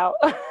what it's about.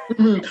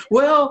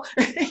 Well,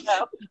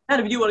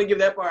 kind of, you want to give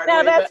that part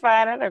No, away, that's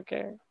fine. I don't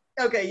care.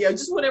 okay, yeah,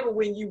 just whatever.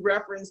 When you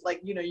reference,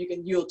 like,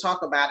 you'll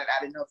talk about it.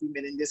 I didn't know if you've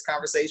been in this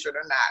conversation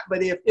or not,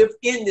 but if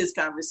in this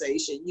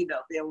conversation,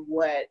 then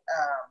what?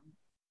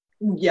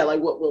 Yeah, like,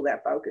 what will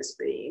that focus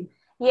be?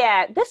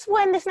 Yeah, this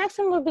next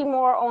one would be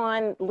more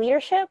on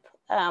leadership.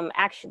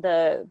 Actually,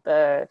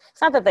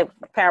 it's not that the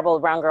parable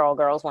of Brown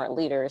Girls weren't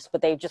leaders,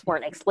 but they just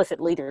weren't explicit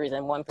leaders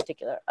in one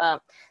particular.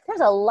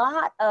 There's a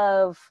lot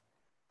of,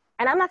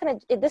 and I'm not going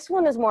to, this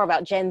one is more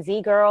about Gen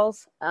Z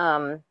girls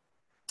and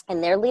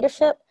their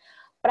leadership,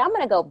 but I'm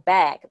going to go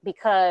back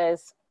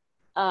because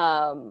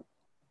the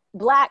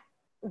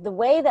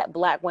way that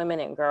Black women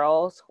and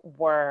girls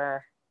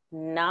were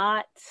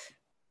not,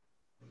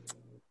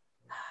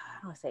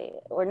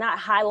 were not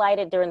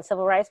highlighted during the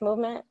civil rights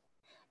movement,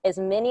 as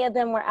many of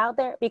them were out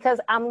there, because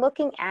I'm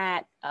looking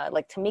at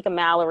like Tamika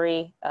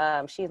Mallory,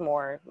 she's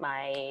more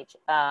my age,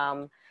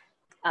 and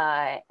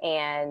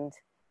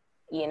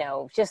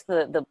just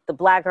the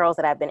Black girls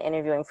that I've been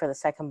interviewing for the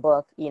second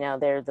book,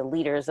 they're the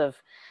leaders of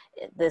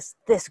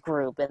this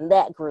group and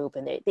that group,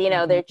 and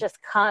they're just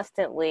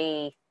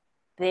constantly,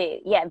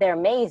 they're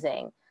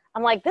amazing.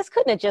 I'm like, this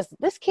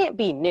can't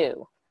be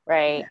new,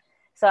 right? Yeah.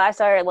 So I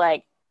started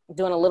like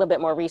doing a little bit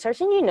more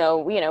research, and we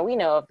know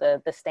of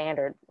the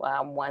standard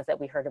ones that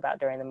we heard about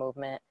during the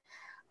movement.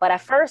 But I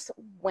first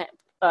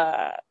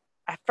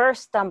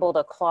stumbled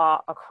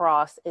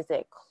across, is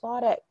it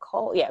Claudette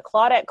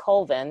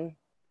Colvin,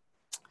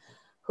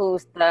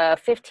 who's the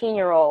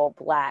 15-year-old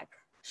Black,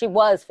 she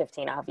was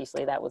 15,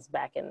 obviously, that was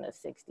back in the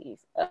 60s,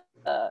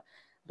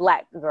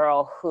 Black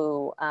girl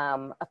who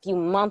a few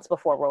months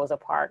before Rosa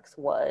Parks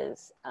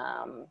was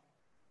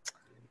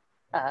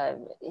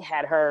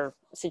had her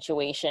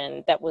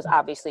situation that was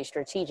obviously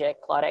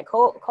strategic. Claudette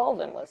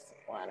Colvin was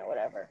one, or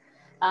whatever.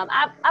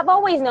 I've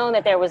always known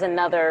that there was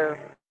another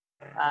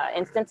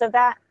instance of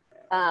that.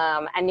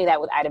 I knew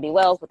that with Ida B.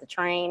 Wells with the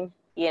train,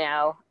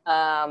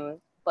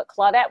 but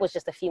Claudette was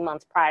just a few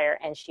months prior,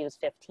 and she was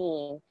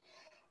 15.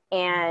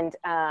 And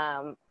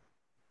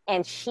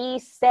she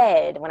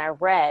said, when I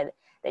read,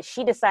 that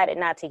she decided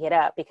not to get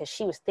up because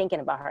she was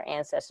thinking about her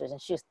ancestors,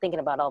 and she was thinking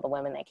about all the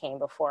women that came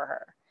before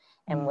her,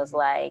 and was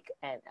like,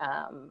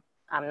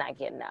 I'm not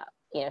getting up.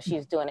 She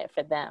was doing it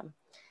for them.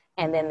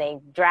 And then they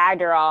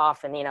dragged her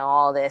off, and,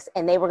 all this,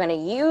 and they wanted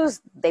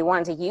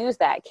to use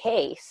that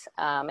case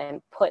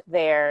and put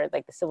their,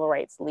 like, the civil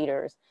rights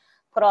leaders,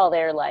 put all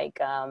their,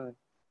 like,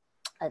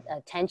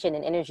 attention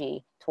and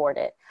energy toward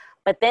it.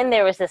 But then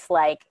there was this,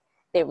 like,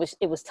 it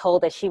was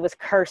told that she was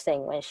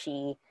cursing when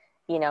she,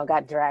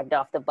 got dragged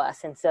off the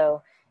bus. And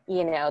so,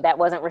 that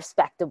wasn't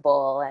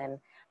respectable. And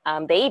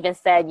they even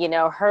said,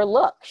 her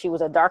look, she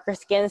was a darker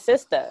skinned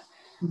sister.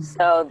 Mm-hmm.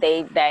 So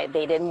they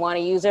didn't want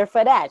to use her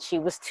for that. She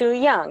was too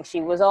young.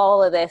 She was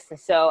all of this. And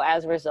so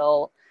as a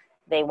result,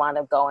 they wound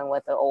up going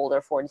with the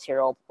older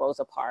 42-year-old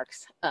Rosa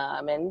Parks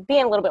and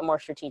being a little bit more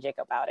strategic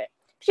about it.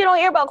 But you don't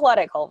hear about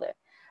Claudette Colvin.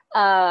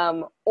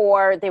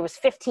 Or there was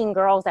 15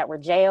 girls that were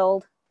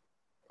jailed.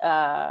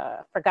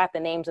 Forgot the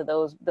names of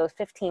those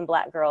 15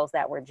 Black girls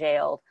that were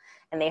jailed.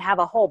 And they have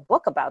a whole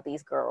book about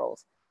these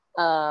girls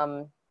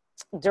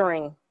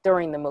during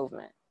the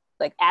movement,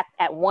 like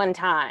at one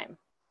time.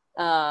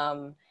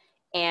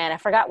 And I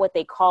forgot what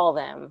they call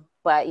them,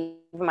 but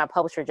even my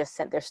publisher just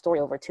sent their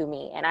story over to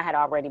me, and I had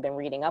already been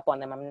reading up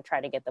on them. I'm going to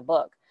try to get the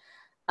book.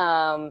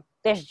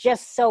 There's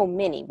just so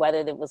many, whether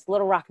it was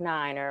Little Rock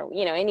Nine or,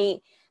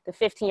 the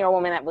 15-year-old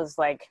woman that was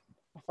like,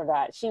 I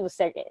forgot, she was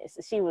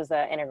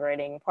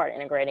integrating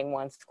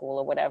one school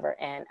or whatever.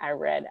 And I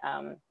read,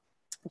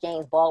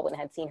 James Baldwin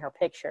had seen her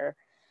picture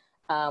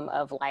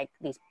of like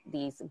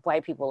these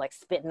white people like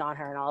spitting on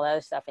her and all that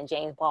other stuff. And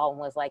James Baldwin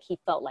was like, he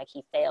felt like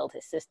he failed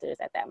his sisters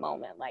at that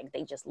moment. Like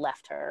they just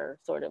left her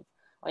sort of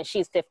when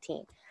she's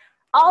 15.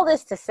 All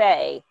this to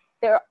say,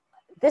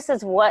 this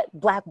is what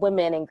Black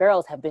women and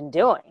girls have been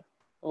doing,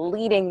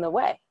 leading the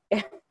way,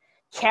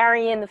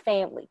 carrying the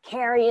family,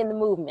 carrying the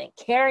movement,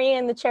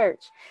 carrying the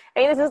church.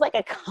 I mean, this is like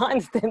a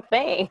constant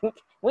thing.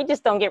 We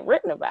just don't get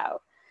written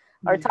about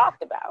or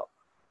talked about.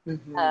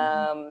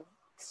 Mm-hmm.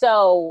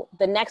 So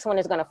the next one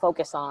is going to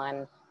focus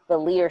on the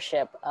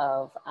leadership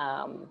of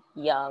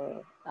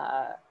young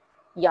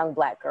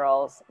Black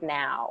girls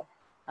now,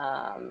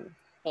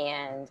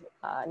 and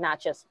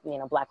not just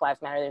Black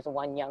Lives Matter. There's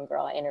one young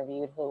girl I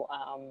interviewed who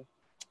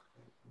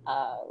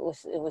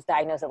was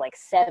diagnosed at like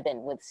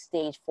 7 with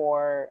stage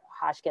 4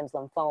 Hodgkin's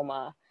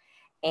lymphoma,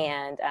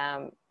 and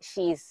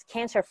she's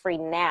cancer free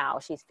now.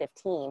 She's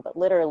 15, but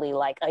literally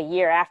like a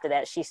year after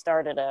that, she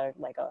started a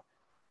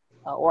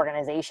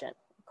organization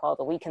called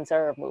the We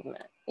Conserve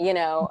movement, you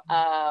know,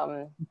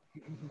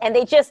 and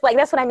they just like,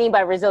 that's what I mean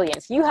by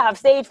resilience. You have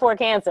stage 4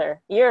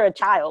 cancer, you're a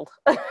child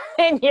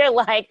and you're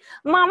like,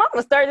 Mom, I'm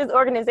gonna start this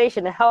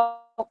organization to help,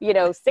 you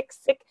know, sick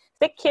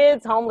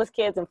kids, homeless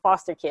kids, and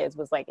foster kids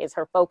is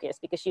her focus,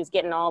 because she was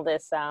getting all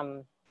this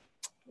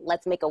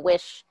Let's Make a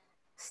Wish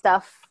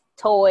stuff,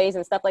 toys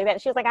and stuff like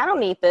that. She was like, I don't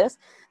need this.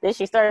 Then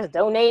she starts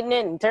donating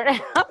it and turning.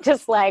 I'm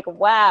just like,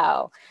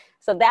 wow.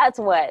 So that's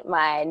what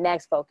my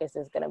next focus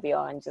is going to be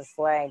on, just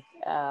like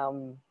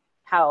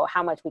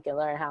how much we can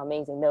learn, how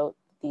amazing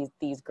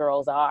these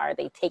girls are.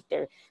 They take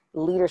their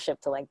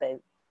leadership to like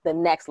the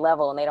next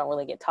level, and they don't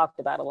really get talked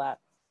about a lot.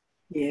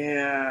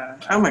 Yeah.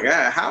 Oh my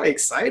God. How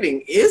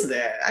exciting is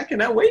that? I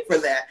cannot wait for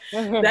that.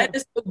 That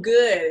is so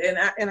good.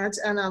 And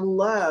I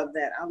love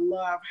that. I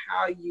love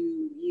how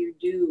you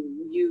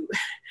do.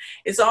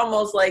 It's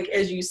almost like,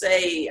 as you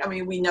say, I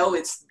mean, we know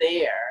it's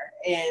there,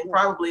 and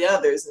probably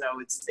others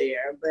know it's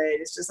there, but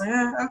it's just like,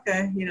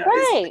 okay, you know,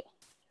 right.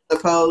 It's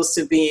opposed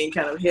to being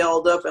kind of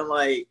held up and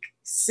like,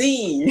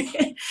 see,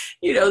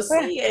 you know,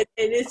 see it.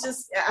 And it's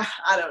just,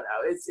 I don't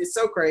know. It's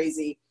so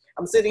crazy.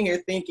 I'm sitting here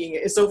thinking,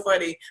 it's so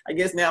funny. I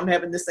guess now I'm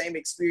having the same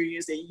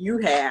experience that you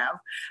have,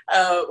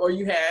 or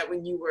you had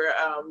when you were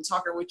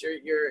talking with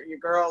your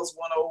girls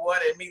 101,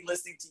 and me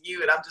listening to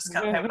you, and I'm just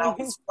kind of having all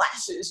these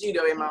flashes, you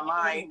know, in my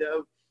mind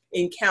of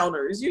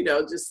encounters, you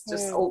know, just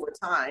over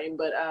time.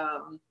 But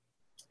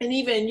and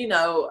even, you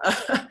know,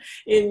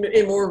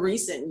 in more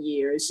recent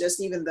years,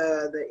 just even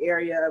the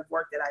area of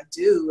work that I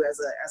do as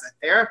a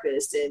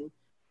therapist, and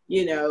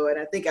you know, and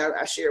I think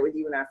I shared with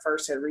you when I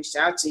first had reached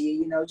out to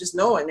you, you know, just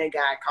knowing that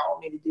God called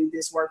me to do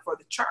this work for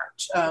the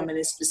church, and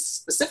it's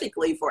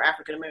specifically for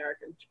African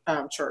American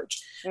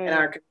church in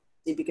our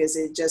community, because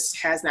it just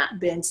has not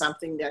been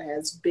something that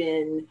has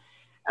been,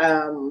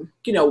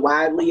 you know,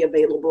 widely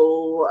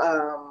available,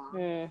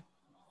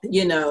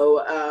 you know,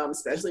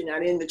 especially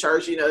not in the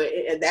church, you know,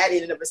 and that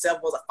in and of itself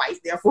was a fight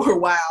there for a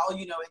while,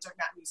 you know, it turned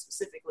out me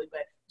specifically,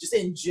 but just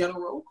in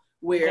general,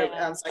 where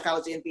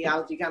psychology and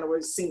theology kind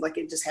of seemed like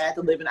it just had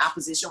to live in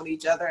opposition with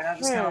each other. And I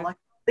just kind of like,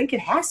 I think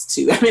it has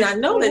to. I mean, I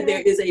know that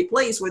there is a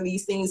place where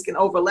these things can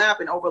overlap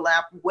and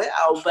overlap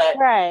well, but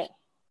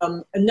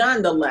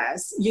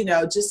nonetheless, you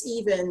know, just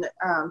even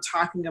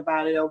talking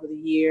about it over the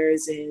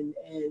years, and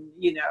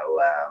you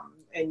know,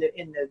 in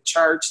the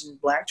church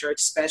and Black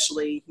church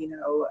especially, you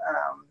know,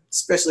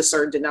 especially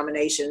certain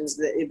denominations,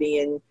 that it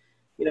being,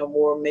 you know,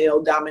 more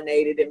male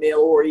dominated and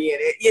male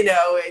oriented, you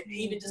know, and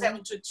even just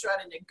having to try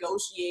to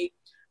negotiate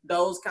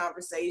those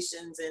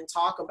conversations and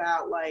talk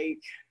about like,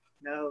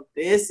 no,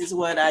 this is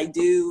what I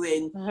do.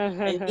 And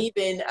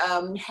even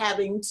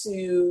having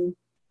to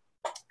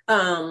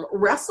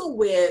wrestle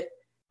with,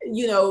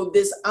 you know,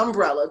 this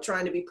umbrella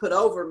trying to be put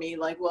over me,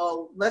 like,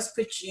 well, let's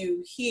put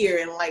you here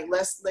and like,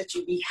 let's let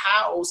you be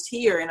housed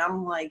here. And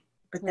I'm like,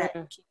 but that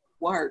can't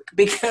work,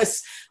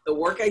 because the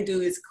work I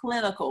do is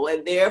clinical,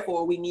 and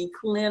therefore we need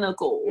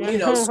clinical, you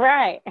know,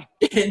 right. And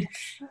even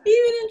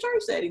in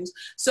church settings.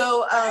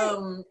 So,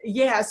 so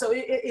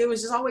it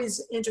was just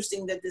always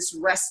interesting that this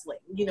wrestling,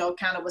 you know,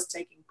 kind of was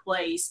taking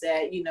place,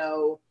 that, you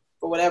know,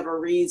 for whatever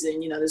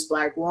reason, you know, this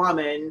Black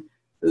woman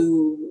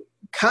who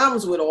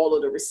comes with all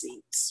of the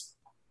receipts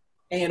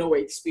and or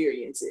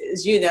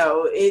experiences, you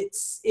know,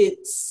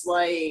 it's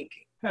like,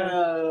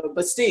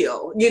 but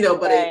still, you know,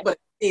 but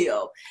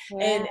still.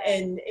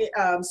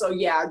 So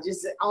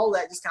just all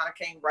that just kind of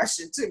came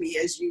rushing to me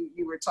as you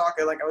were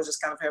talking. Like I was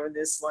just kind of having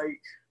this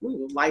like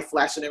life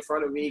flashing in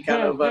front of me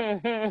kind of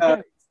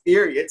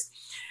experience.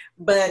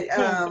 But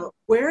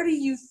where do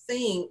you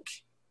think,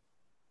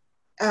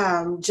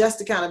 just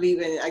to kind of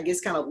even, I guess,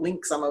 kind of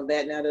link some of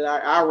that now that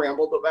I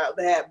rambled about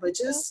that, but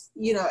just,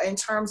 you know, in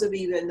terms of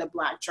even the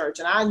Black church,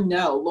 and I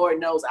know, Lord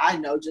knows, I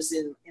know just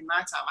in my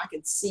time, I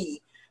can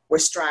see where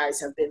strides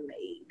have been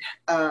made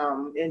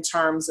in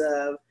terms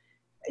of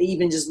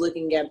even just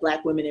looking at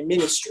Black women in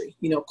ministry,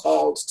 you know,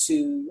 called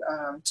to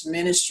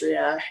ministry.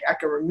 I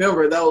can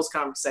remember those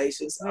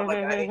conversations. I'm like,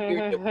 I didn't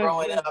hear you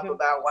growing up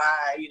about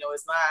why, you know,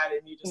 it's not,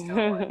 and you just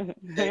kind of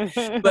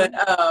like, but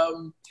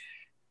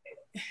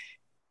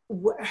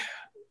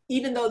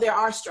even though there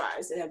are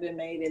strides that have been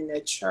made in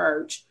the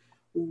church,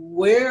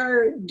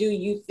 what do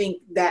you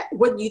think that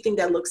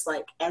looks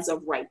like as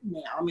of right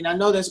now? I mean, I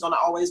know there's going to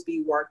always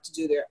be work to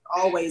do. There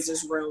always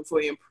is room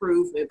for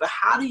improvement, but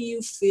how do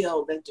you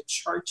feel that the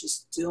church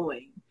is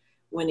doing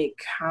when it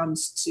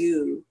comes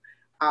to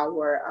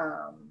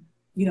our,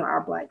 you know,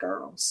 our Black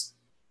girls?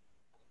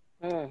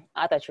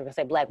 I thought you were going to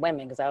say Black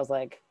women, because I was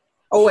like,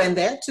 oh, and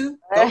that too.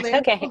 Go there.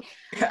 Okay.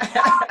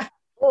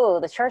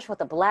 Oh, the church with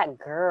the Black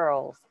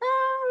girls.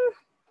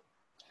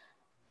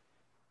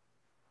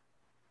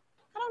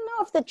 I don't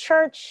know if the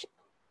church,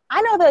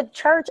 I know the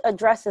church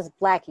addresses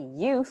Black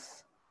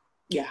youth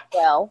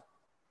well,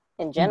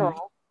 in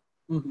general.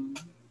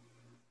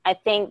 I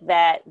think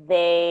that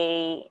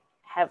they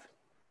have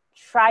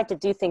tried to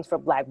do things for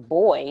Black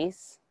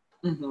boys.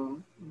 I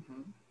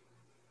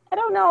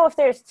don't know if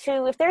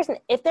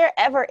if there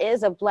ever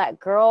is a Black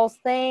girls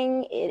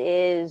thing, it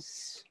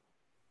is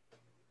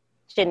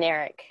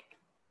generic.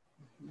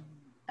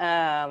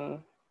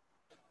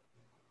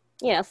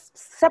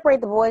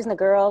 Separate the boys and the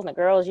girls,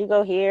 you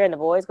go here and the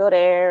boys go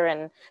there,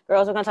 and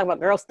girls are going to talk about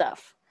girl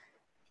stuff,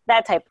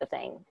 that type of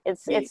thing.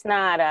 It's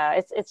not,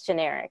 it's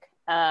generic.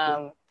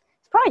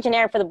 It's probably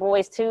generic for the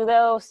boys too,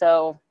 though.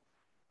 So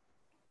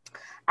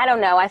I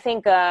don't know. I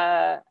think,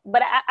 but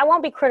I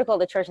won't be critical of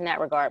the church in that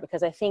regard,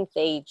 because I think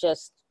they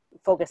just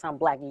focus on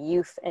Black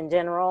youth in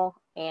general,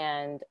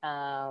 and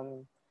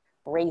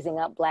raising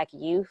up Black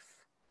youth.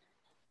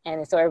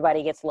 And so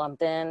everybody gets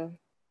lumped in,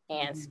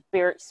 and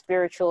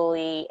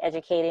spiritually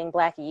educating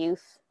Black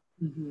youth,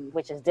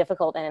 which is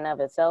difficult in and of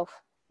itself.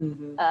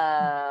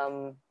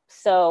 So,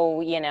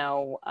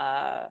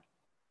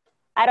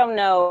 I don't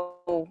know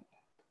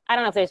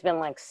if there's been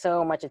like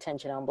so much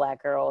attention on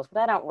Black girls,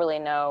 but I don't really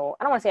know.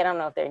 I don't want to say I don't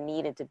know if there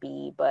needed to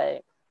be,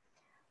 but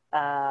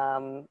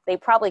they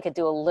probably could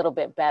do a little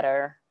bit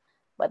better.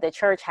 But the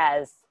church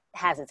has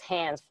its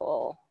hands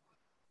full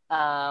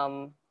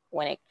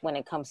when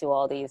it comes to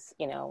all these,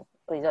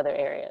 these other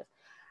areas.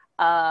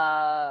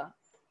 Now,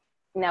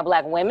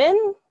 Black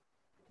women,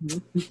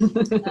 there's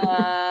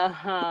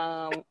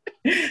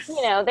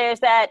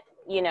that,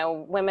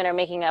 women are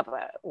making up,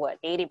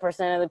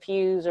 80% of the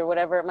pews or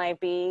whatever it might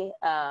be.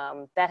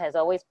 That has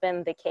always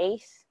been the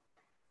case.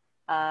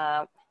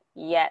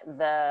 Yet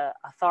the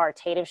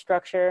authoritative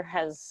structure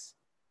has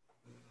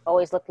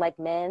always looked like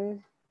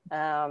men.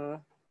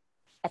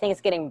 I think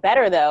it's getting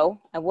better, though.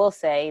 I will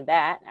say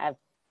that. I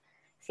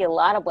see a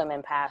lot of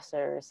women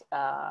pastors,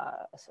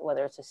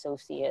 whether it's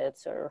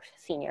associates or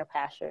senior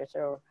pastors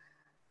or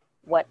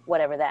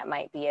whatever that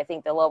might be. I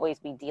think they'll always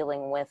be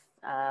dealing with,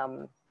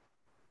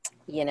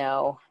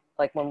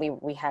 like when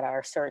we had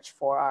our search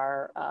for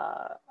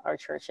our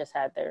church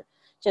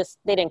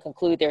they didn't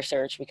conclude their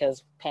search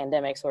because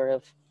pandemic sort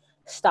of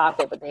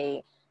stopped it, but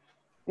they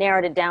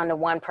narrowed it down to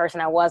one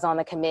person. I was on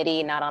the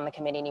committee, not on the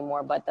committee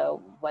anymore, but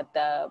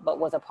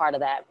was a part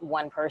of that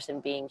one person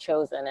being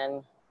chosen,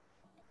 and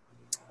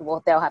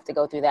they'll have to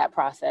go through that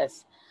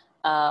process.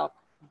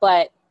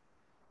 But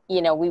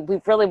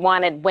we've really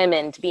wanted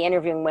women to be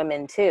interviewing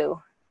women too,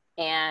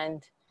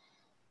 and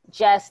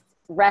just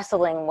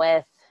wrestling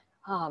with,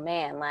 oh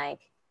man, like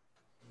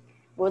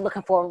we're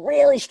looking for a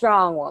really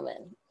strong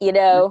woman.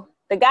 The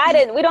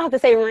guy we don't have to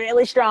say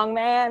really strong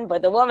man,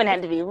 but the woman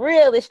had to be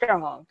really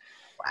strong.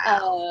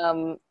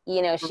 Wow.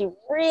 She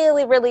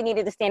really, really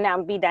needed to stand out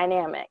and be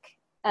dynamic.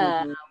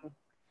 And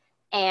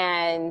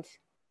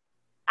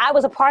I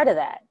was a part of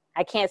that.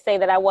 I can't say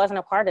that I wasn't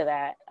a part of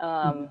that,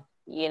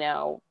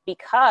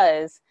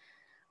 because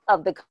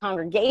of the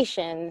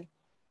congregation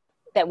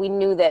that we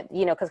knew that,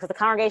 because the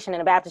congregation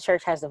in a Baptist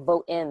church has to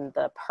vote in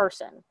the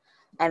person,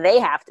 and they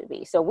have to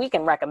be. So we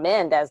can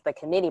recommend as the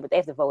committee, but they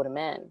have to vote them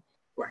in.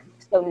 Right.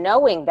 So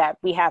knowing that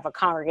we have a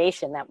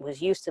congregation that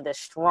was used to this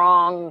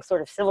strong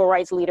sort of civil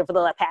rights leader for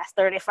the past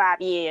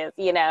 35 years,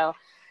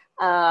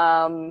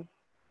 I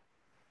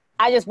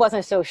just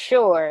wasn't so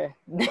sure,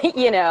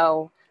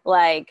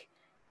 like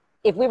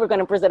if we were going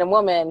to present a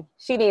woman,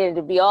 she needed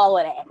to be all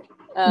of that,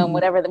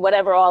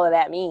 whatever all of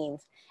that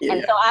means. Yeah.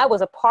 And so I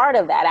was a part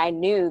of that. I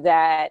knew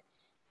that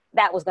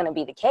was going to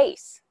be the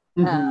case.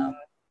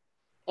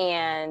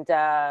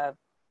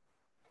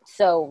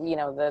 So,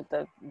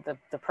 the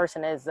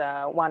person is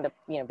wound up,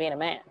 being a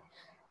man.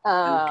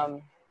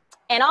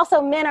 And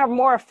also men are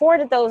more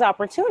afforded those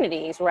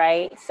opportunities,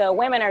 right? So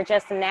women are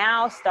just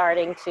now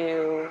starting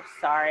to,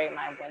 sorry,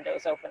 my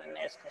window's open and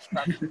there's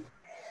construction.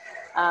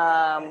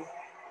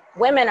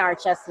 Women are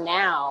just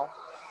now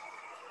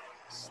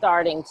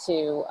starting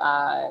to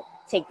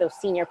take those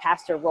senior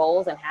pastor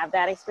roles and have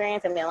that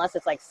experience. I mean, unless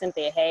it's like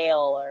Cynthia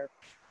Hale or,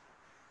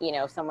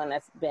 someone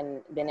that's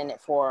been in it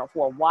for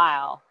a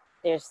while.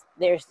 There's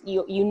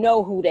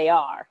who they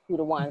are, who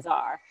the ones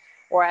are.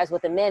 Whereas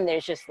with the men,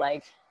 there's just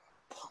like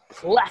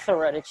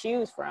plethora to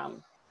choose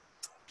from.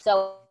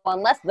 So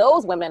unless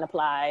those women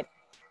applied,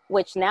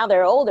 which now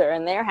they're older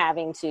and they're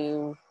having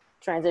to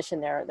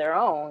transition their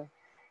own,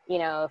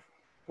 if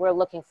we're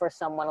looking for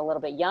someone a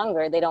little bit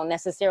younger, they don't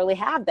necessarily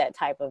have that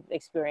type of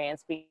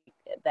experience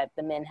that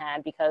the men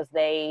had because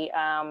they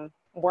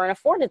weren't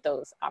afforded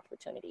those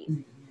opportunities.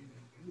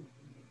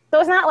 So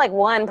it's not like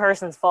one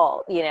person's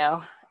fault,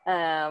 So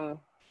I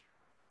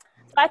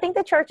think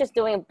the church is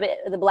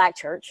the Black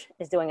church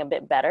is doing a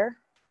bit better.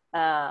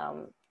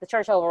 The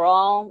church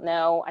overall,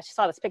 no. I just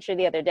saw this picture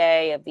the other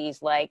day of these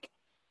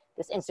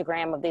this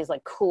Instagram of these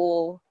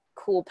cool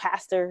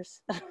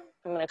pastors, I'm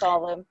going to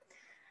call them.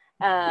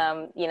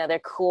 They're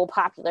cool,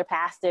 popular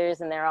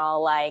pastors, and they're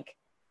all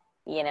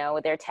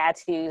with their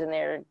tattoos and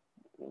their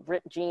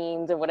ripped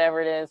jeans or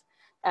whatever it is.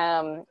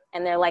 And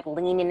they're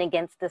leaning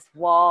against this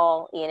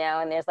wall,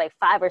 and there's 5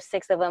 or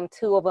 6 of them.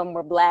 2 of them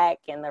were Black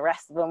and the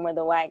rest of them were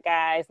the white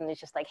guys. And it's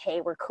just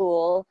hey, we're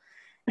cool.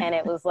 And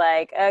it was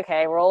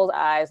okay, rolls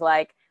eyes.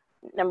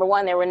 Number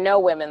one, there were no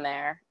women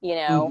there,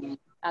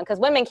 because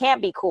women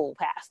can't be cool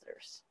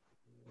pastors.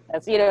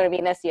 That's, what I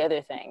mean? That's the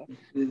other thing.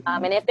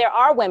 And if there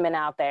are women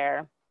out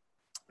there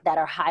that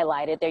are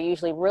highlighted, they're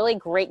usually really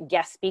great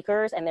guest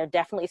speakers, and they're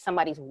definitely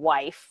somebody's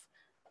wife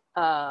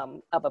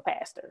of a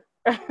pastor.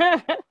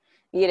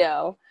 you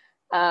know.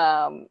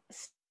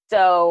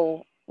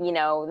 So,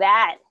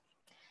 that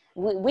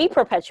we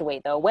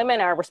perpetuate, though.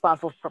 Women are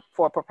responsible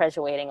for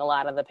perpetuating a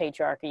lot of the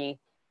patriarchy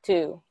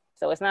too.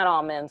 So it's not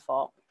all men's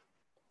fault.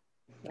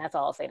 And that's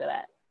all I'll say to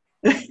that.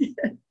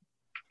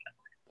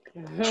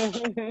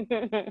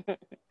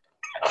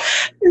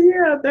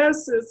 Yeah,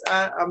 that's just,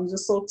 I'm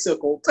just so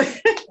tickled.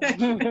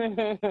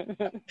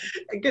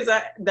 Because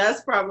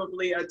that's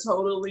probably a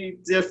totally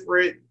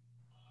different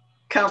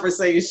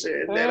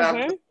conversation that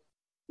I'm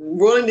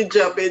willing to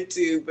jump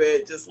into,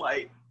 but just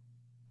like,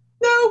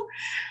 no,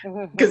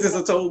 because it's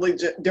a totally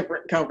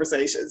different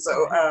conversation.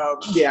 So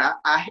yeah,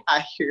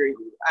 I hear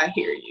you. I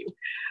hear you.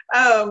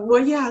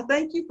 Well, yeah,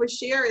 thank you for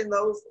sharing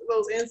those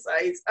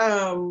insights.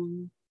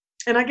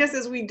 And I guess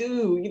as we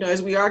do,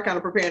 as we are kind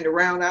of preparing to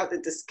round out the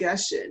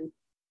discussion,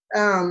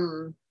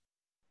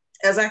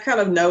 as I kind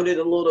of noted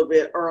a little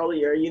bit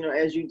earlier,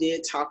 as you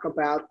did talk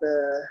about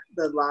the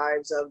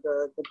lives of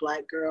the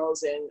Black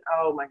girls, and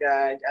oh my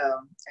God,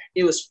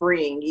 it was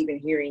freeing even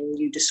hearing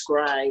you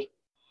describe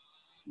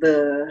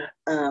the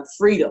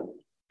freedom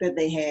that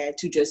they had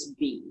to just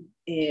be.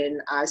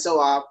 And I so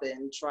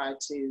often try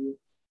to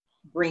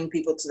bring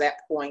people to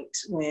that point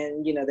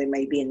when, they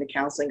may be in the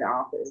counseling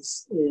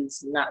office,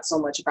 is not so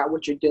much about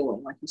what you're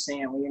doing, like you're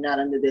saying, when you're not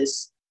under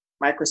this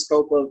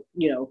microscope of,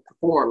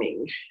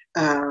 performing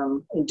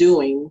and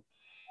doing,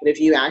 but if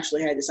you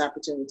actually had this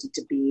opportunity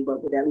to be,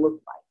 what would that look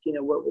like?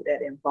 What would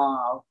that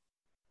involve?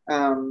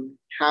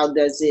 How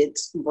does it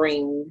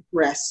bring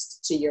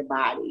rest to your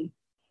body?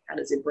 How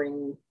does it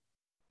bring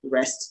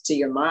rest to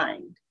your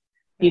mind?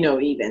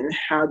 Even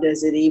how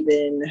does it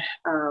even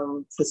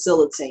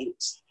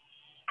facilitate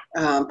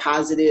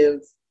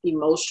positive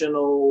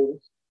emotional,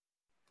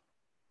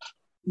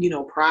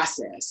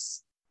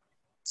 process?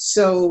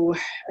 So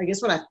I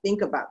guess when I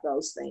think about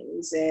those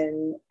things,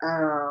 and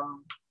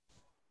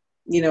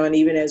and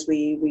even as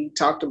we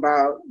talked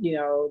about,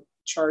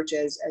 church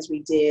as we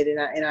did,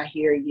 and I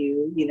hear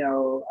you,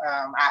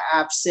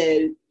 I've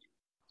said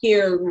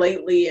here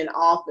lately and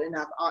often,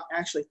 I've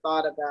actually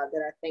thought about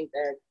that. I think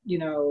that,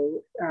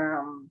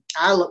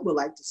 I would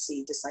like to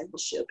see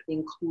discipleship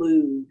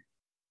include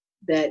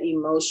that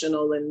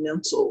emotional and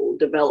mental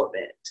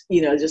development,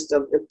 just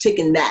of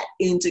taking that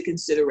into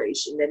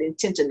consideration, that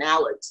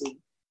intentionality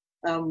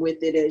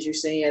with it, as you're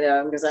saying,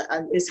 because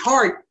it's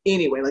hard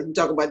anyway. Like you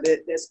talk about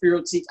that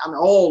spiritual teach,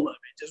 all of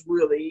it just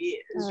really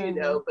is,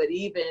 but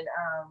even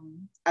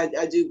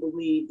I do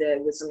believe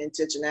that with some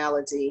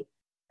intentionality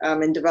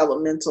and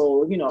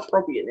developmental,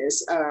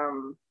 appropriateness,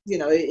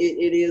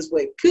 it is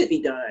what could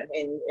be done.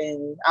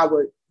 And I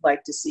would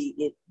like to see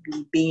it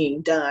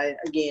being done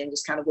again,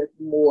 just kind of with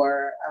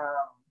more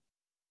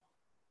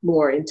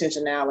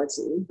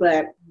intentionality.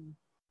 But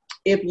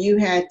if you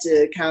had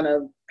to kind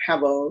of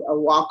have a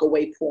walk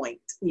away point,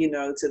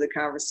 to the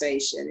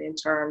conversation in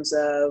terms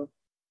of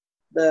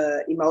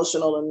the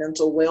emotional and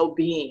mental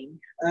well-being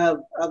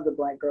of the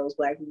Black girls,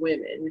 Black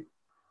women,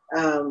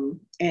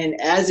 and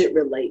as it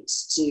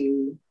relates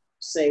to,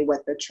 say,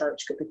 what the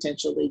church could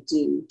potentially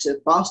do to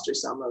foster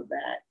some of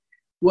that,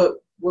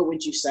 what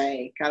would you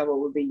say? Kind of what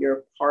would be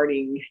your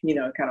parting,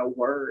 kind of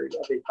word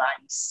of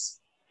advice?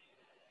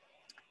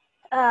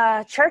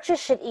 Churches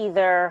should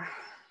either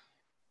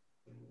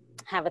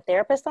have a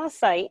therapist on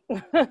site,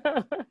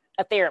 a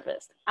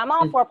therapist. I'm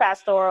all for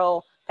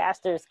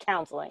pastors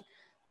counseling.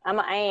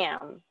 I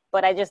am,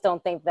 but I just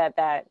don't think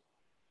that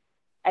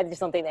needs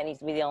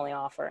to be the only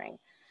offering.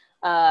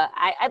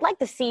 I'd like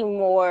to see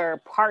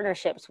more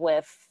partnerships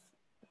with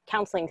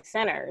counseling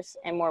centers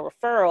and more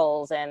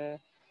referrals and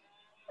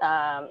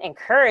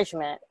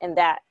encouragement in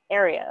that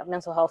area,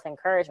 mental health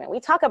encouragement. We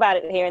talk about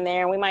it here and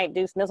there, and we might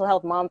do mental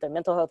health month or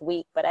mental health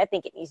week, but I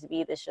think it needs to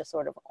be this just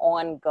sort of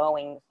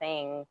ongoing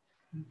thing.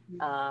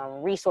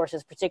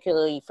 Resources,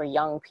 particularly for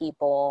young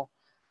people,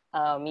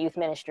 youth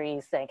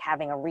ministries, like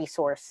having a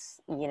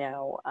resource,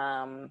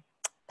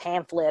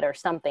 pamphlet or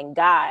something,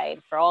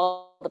 guide for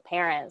all the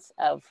parents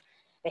of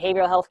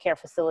behavioral health care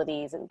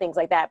facilities and things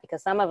like that,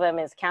 because some of them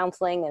is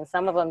counseling and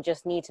some of them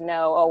just need to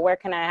know, where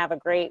can I have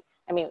where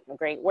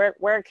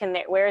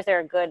is there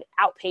a good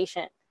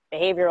outpatient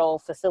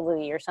behavioral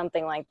facility or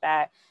something like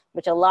that,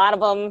 which a lot of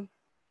them,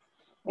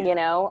 a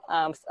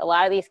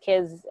lot of these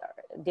kids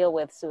deal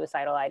with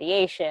suicidal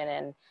ideation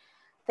and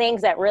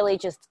things that really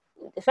just,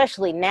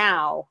 especially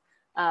now,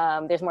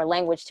 there's more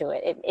language to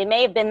it. It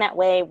may have been that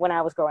way when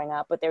I was growing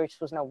up, but there just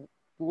was no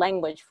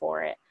language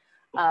for it.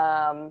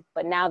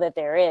 But now that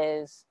there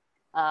is,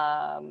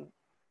 there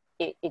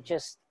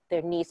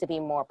needs to be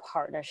more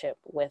partnership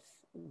with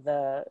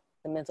the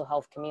mental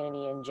health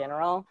community in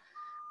general,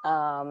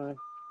 so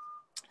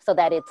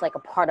that it's like a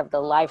part of the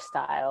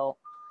lifestyle.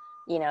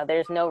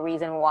 There's no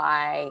reason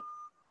why,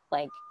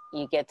 like,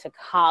 you get to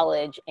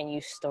college and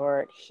you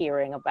start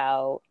hearing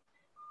about,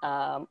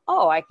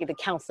 the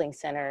counseling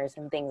centers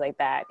and things like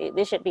that.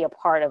 This should be a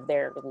part of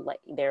their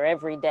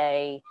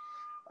everyday,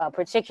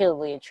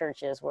 particularly at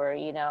churches where,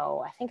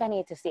 I think I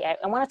need to see, I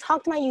want to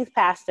talk to my youth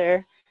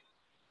pastor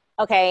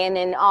Okay, and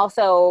then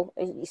also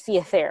you see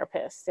a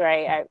therapist,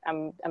 right?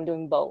 I'm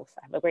doing both.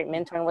 I have a great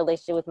mentoring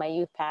relationship with my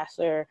youth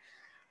pastor,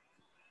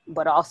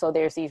 but also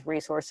there's these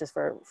resources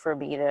for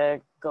me to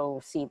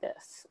go see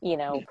this,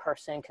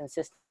 person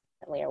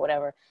consistently or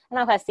whatever. I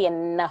don't know if I see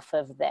enough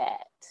of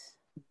that.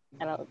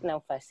 I don't know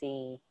if I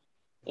see,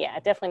 I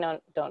definitely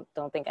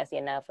don't think I see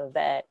enough of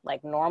that,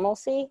 like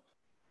normalcy.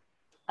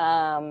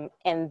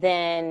 And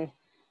then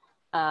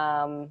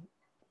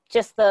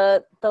just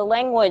the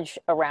language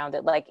around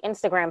it, like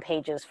Instagram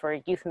pages for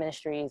youth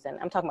ministries, and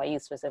I'm talking about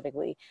youth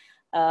specifically.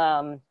 They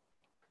have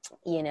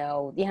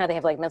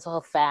like mental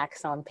health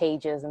facts on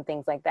pages and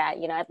things like that.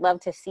 I'd love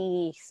to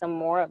see some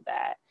more of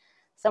that,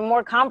 some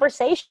more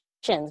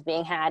conversations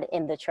being had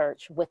in the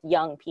church with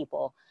young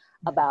people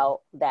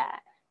about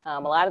that. A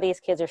lot of these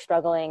kids are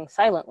struggling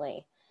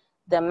silently.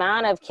 The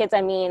amount of kids,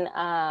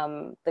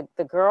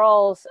 the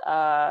girls,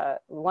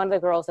 one of the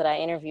girls that I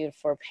interviewed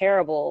for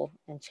Parable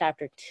in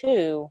chapter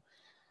 2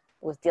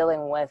 was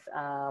dealing with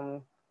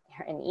an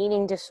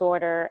eating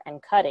disorder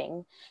and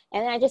cutting.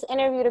 And I just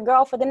interviewed a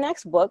girl for the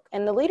next book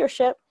and the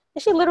leadership,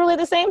 and she literally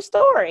the same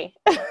story.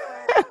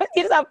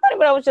 It's not funny,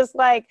 but I was just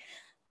like,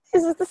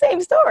 this is the same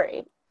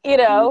story,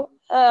 but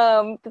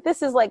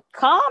this is like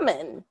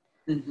common.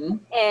 Mm-hmm.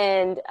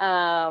 And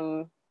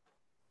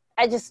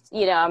I just,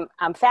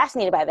 I'm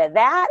fascinated by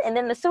that. And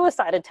then the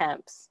suicide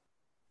attempts,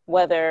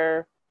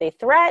 whether they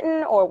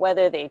threaten or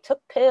whether they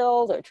took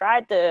pills or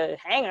tried to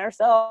hang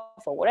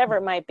herself or whatever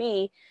it might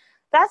be,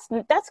 that's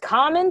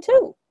common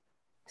too.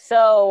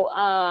 So,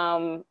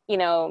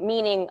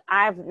 meaning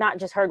I've not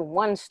just heard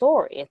one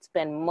story, it's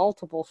been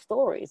multiple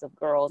stories of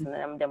girls and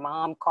then their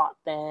mom caught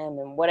them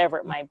and whatever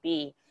it might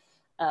be,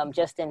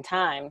 just in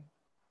time.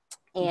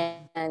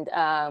 And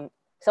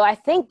so I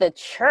think the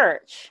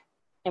church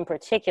in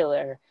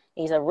particular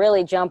needs to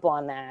really jump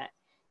on that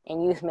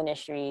in youth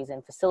ministries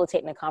and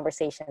facilitating the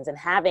conversations and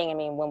having,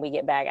 when we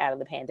get back out of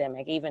the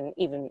pandemic, even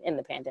in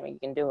the pandemic, you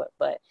can do it,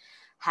 but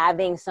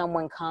having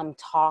someone come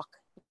talk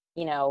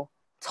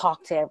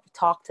to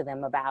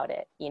them about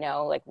it.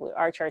 Like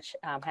our church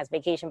has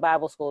Vacation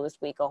Bible School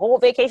this week. A whole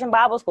Vacation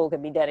Bible School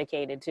could be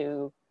dedicated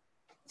to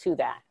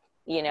that.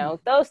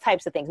 Those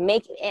types of things,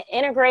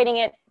 integrating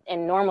it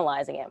and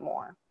normalizing it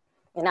more,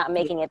 and not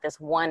making it this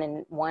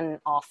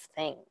one-off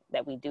thing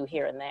that we do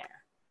here and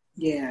there.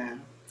 Yeah.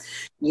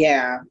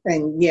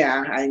 And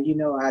I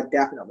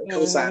definitely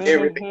co-sign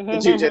everything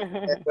that you just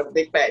said. A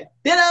big fat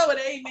ditto and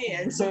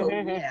amen. So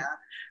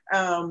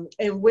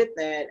and with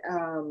that,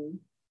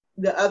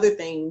 the other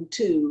thing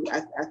too,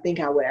 I think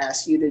I would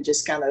ask you to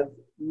just kind of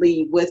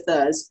leave with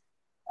us,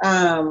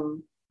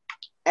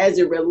 as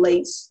it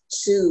relates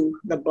to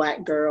the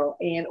Black girl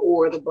and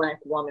or the Black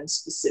woman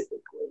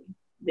specifically.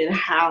 Then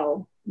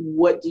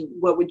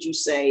what would you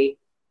say?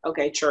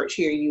 Okay, church,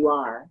 here you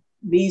are.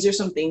 These are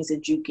some things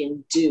that you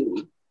can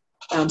do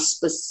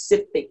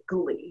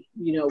specifically,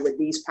 with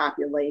these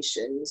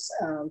populations,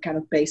 kind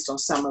of based on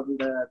some of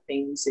the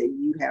things that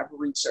you have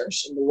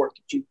researched and the work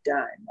that you've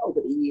done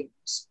over the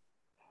years.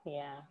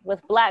 Yeah,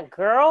 with Black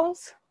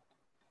girls,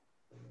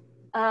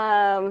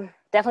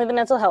 definitely the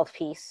mental health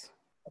piece,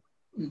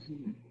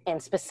 mm-hmm.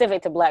 and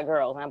specific to Black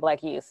girls, not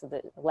Black youth,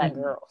 the Black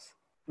mm-hmm. girls.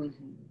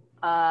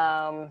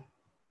 Mm-hmm.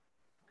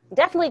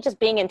 Definitely just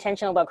being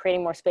intentional about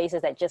creating more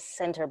spaces that just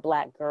center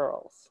Black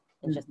girls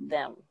and mm-hmm. just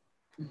them.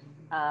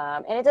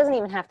 Mm-hmm. And it doesn't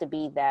even have to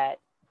be that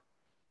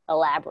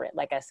elaborate,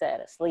 like I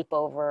said, a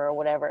sleepover or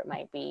whatever it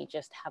might be,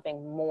 just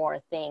having more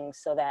things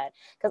so that,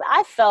 because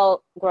I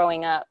felt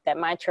growing up that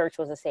my church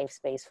was a safe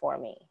space for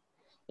me,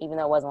 even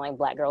though it wasn't like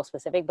Black girl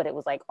specific, but it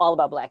was like all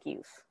about Black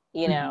youth,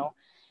 mm-hmm.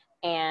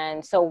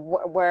 And so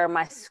where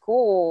my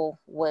school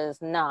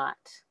was not,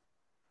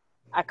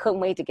 I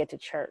couldn't wait to get to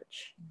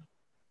church.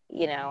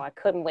 I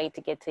couldn't wait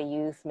to get to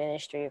youth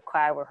ministry or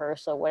choir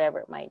rehearsal, whatever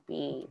it might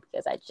be,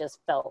 because I just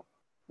felt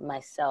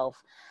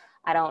myself.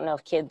 I don't know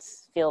if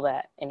kids feel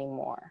that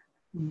anymore.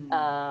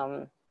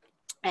 Mm-hmm.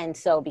 And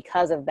so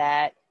because of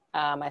that,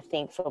 I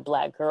think for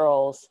Black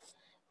girls,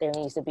 there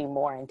needs to be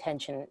more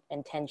intention.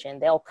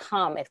 They'll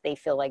come if they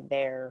feel like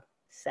they're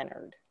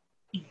centered.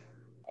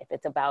 If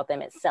it's about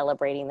them, it's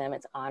celebrating them,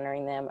 it's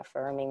honoring them,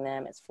 affirming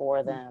them, it's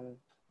for them,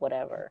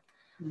 whatever.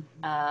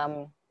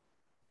 Mm-hmm.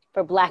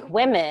 For Black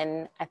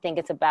women, I think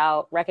it's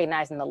about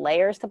recognizing the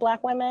layers to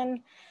Black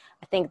women.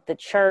 I think the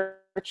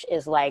church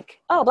is like,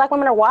 oh, Black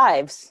women are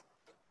wives,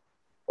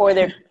 or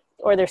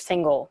they're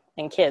single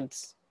and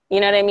kids. You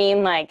know what I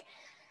mean? Like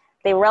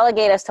they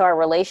relegate us to our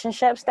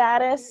relationship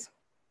status.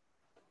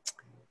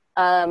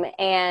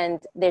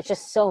 And there's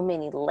just so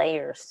many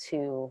layers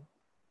to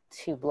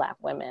Black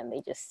women. They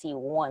just see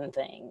one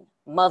thing,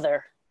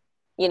 mother,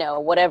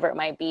 whatever it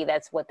might be,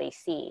 that's what they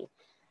see.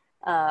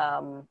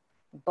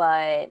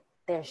 But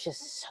there's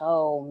just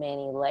so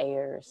many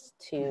layers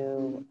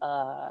to,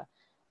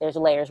 there's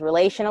layers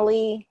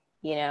relationally,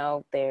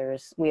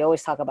 we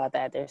always talk about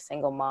that. There's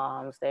single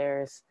moms,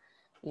 there's,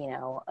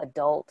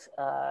 adult,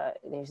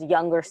 there's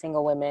younger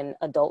single women,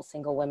 adult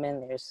single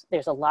women.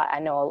 There's a lot. I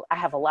know I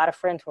have a lot of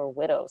friends who are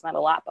widows, not a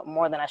lot, but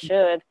more than I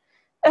should,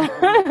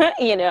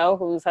 you know,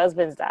 whose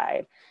husbands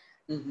died.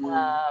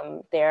 Mm-hmm.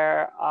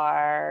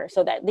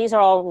 These are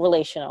all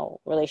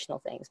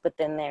relational things, but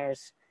then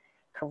there's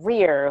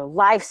career,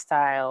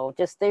 lifestyle,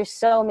 just there's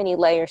so many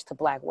layers to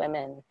Black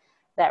women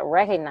that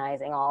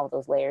recognizing all of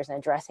those layers and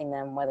addressing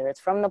them, whether it's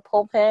from the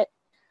pulpit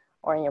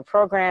or in your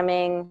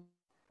programming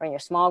or in your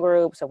small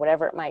groups or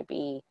whatever it might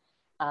be.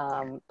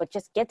 But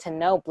just get to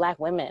know Black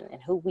women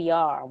and who we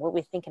are, what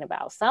we're thinking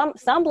about.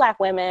 Some Black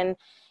women,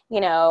 you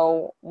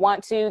know,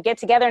 want to get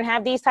together and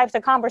have these types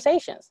of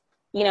conversations.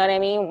 You know what I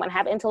mean? Want to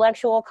have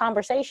intellectual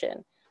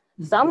conversation.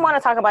 Mm-hmm. Some want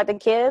to talk about the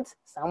kids.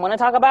 Some want to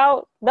talk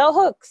about bell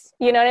hooks.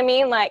 You know what I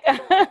mean? Like,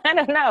 I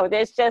don't know.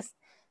 There's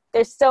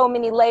so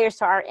many layers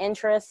to our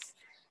interests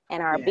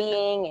and our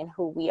being and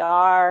who we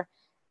are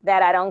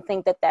that I don't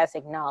think that that's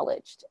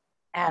acknowledged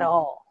at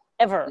all,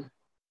 ever.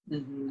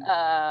 Mm-hmm.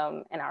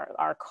 And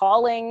our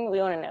calling, we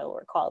want to know what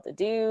we're called to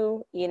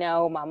do. You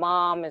know, my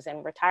mom is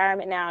in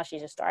retirement now.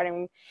 She's just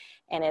starting.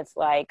 And it's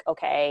like,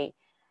 okay,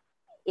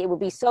 it would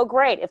be so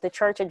great if the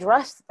church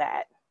addressed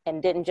that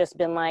and didn't just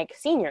been like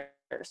seniors.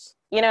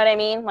 You know what I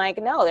mean? Like,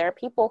 no, there are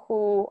people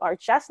who are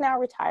just now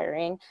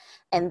retiring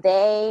and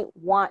they're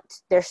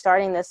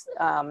starting this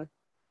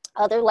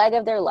other leg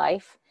of their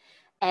life,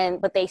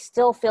 but they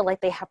still feel like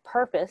they have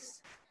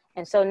purpose.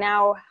 And so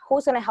now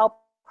who's going to help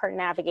her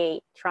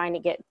navigate trying to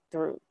get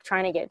to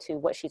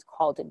what she's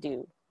called to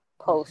do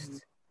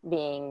post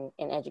being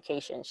in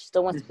education? She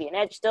still wants to be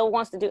still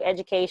wants to do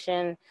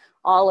education,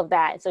 all of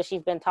that. And so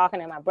she's been talking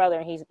to my brother,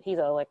 and he's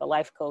a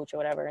life coach or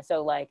whatever. And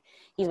so like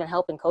he's been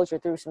helping coach her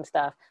through some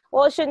stuff.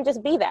 Well, it shouldn't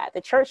just be that.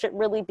 The church should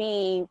really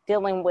be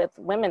dealing with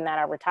women that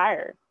are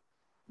retired,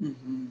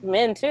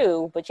 men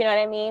too. But you know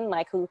what I mean?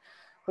 Like who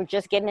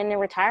just getting into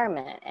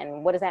retirement,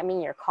 and what does that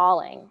mean? Your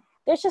calling.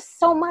 There's just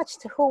so much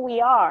to who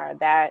we are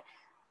that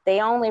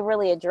they only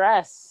really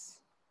address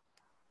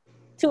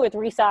 2 or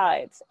 3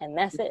 sides, and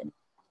that's it.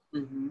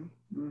 Mm-hmm.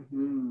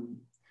 Mm-hmm.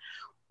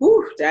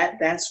 Ooh,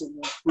 that's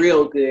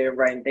real good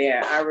right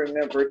there. I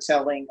remember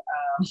telling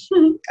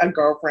a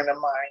girlfriend of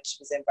mine, she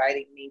was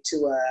inviting me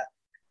to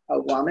a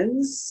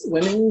women's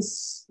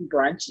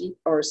brunch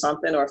or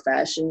something, or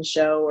fashion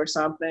show or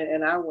something,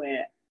 and I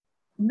went,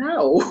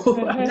 no,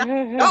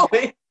 I'm not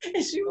going.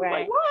 And she was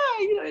like, why?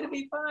 You know, it'd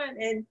be fun.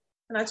 And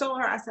I told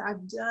her, I said,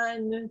 I've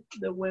done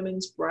the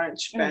women's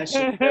brunch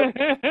fashion show.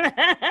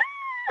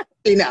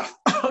 Enough.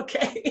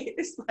 Okay.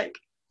 It's like,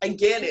 I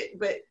get it.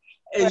 But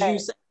as you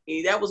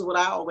say, that was what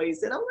I always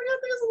said. I'm like, I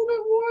think it's a little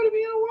bit more to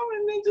be a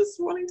woman than just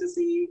wanting to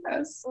see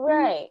us.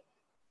 Right.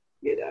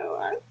 You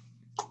know,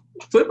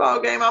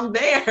 football game, I'm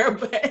there.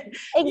 But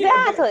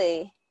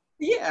exactly.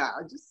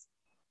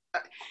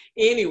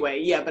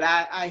 Anyway, but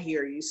I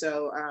hear you.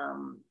 So,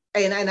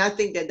 and I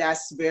think that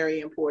that's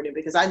very important,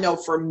 because I know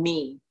for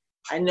me,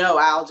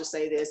 I'll just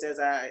say this as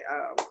I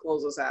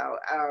close us out.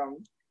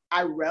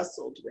 I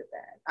wrestled with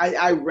that.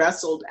 I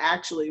wrestled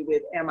actually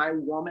with, am I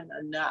woman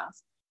enough?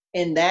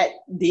 And that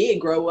did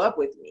grow up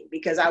with me,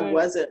 because I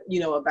wasn't,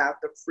 about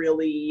the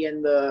frilly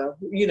and the,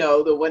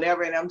 the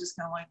whatever. And I'm just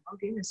kind of like, oh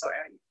goodness. So,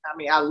 I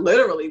mean, I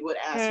literally would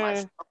ask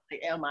myself,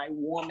 like, am I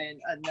woman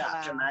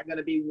enough? Am I going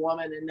to be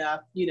woman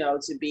enough,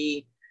 to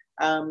be,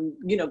 and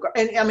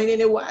I mean,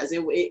 and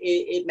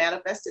it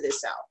manifested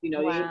itself,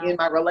 in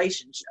my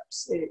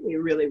relationships.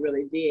 It really,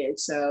 really did.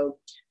 So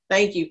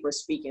thank you for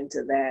speaking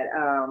to that.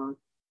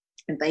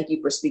 And thank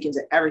you for speaking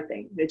to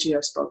everything that you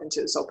have spoken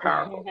to so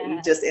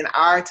powerfully, just in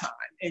our time,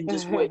 and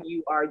just what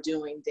you are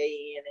doing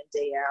day in and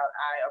day out.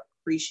 I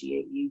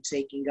appreciate you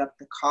taking up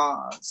the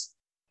cause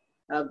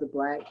of the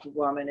Black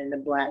woman and the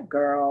Black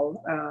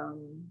girl.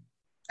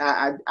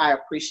 I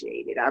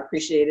appreciate it. I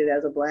appreciate it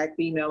as a Black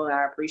female, and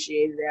I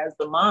appreciate it as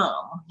the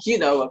mom,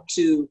 of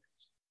 2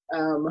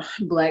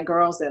 Black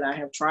girls that I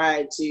have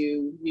tried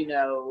to,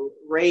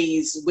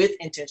 raise with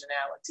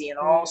intentionality, and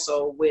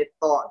also with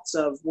thoughts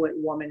of what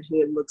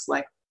womanhood looks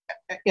like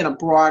in a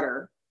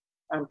broader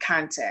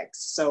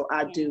context. So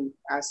I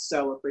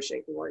so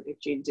appreciate the work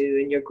that you do,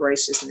 and your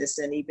graciousness,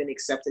 and even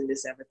accepting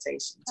this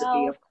invitation to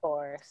be a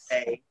course.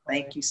 Today.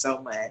 Thank you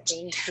so much.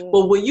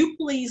 Well, will you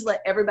please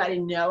let everybody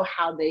know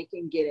how they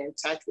can get in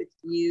touch with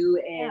you,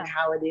 and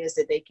how it is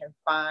that they can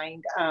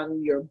find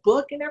your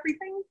book and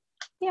everything?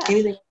 Yeah.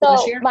 Anything you want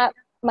to share?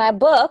 My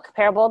book,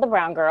 Parable of the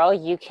Brown Girl,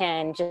 you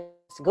can just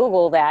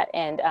Google that,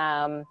 and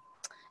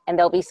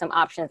there'll be some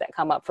options that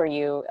come up for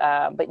you.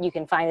 But you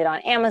can find it on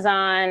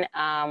Amazon,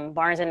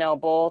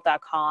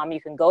 barnesandnoble.com.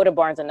 You can go to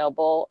Barnes and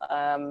Noble.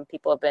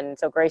 People have been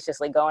so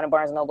graciously going to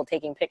Barnes and Noble,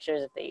 taking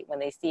pictures when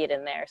they see it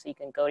in there. So you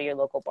can go to your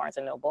local Barnes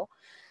and Noble.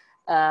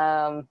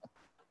 My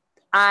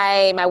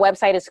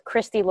website is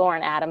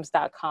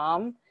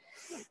ChristyLaurenAdams.com.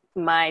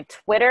 My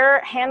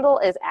Twitter handle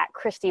is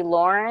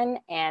 @ChristyLauren,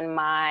 and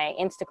my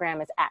Instagram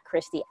is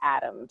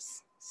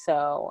 @ChristyAdams.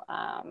 So,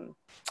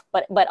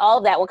 but all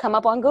of that will come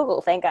up on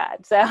Google, thank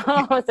God. So,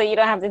 so you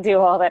don't have to do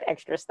all that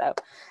extra stuff.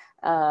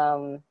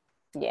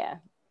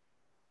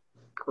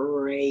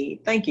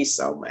 Great. Thank you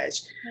so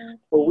much.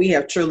 Well, we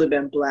have truly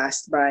been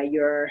blessed by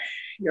your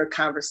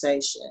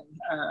conversation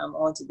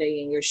on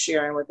today, and your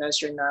sharing with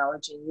us your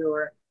knowledge and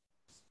your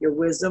your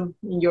wisdom,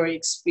 your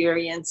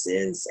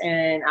experiences.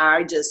 And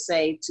I just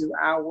say to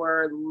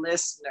our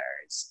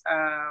listeners,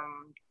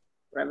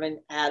 Reverend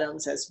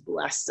Adams has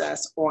blessed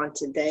us on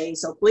today.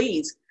 So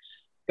please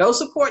go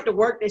support the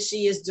work that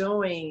she is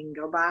doing.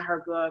 Go buy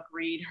her book,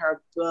 read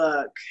her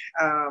book,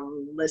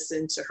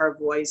 listen to her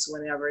voice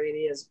whenever it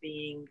is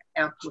being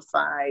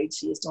amplified.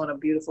 She is doing a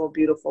beautiful,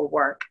 beautiful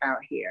work out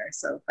here.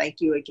 So thank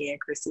you again,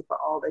 Chrissy, for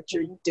all that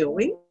you're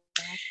doing.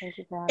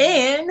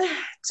 And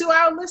to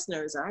our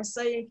listeners, I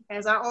say,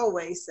 as I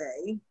always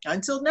say,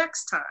 until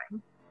next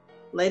time,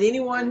 let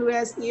anyone who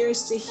has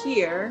ears to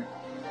hear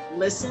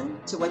listen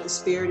to what the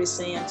Spirit is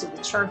saying to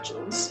the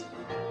churches.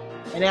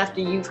 And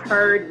after you've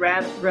heard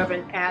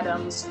Reverend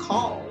Adams'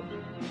 call,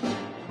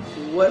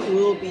 what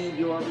will be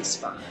your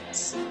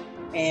response?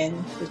 And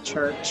the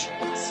church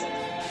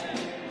said.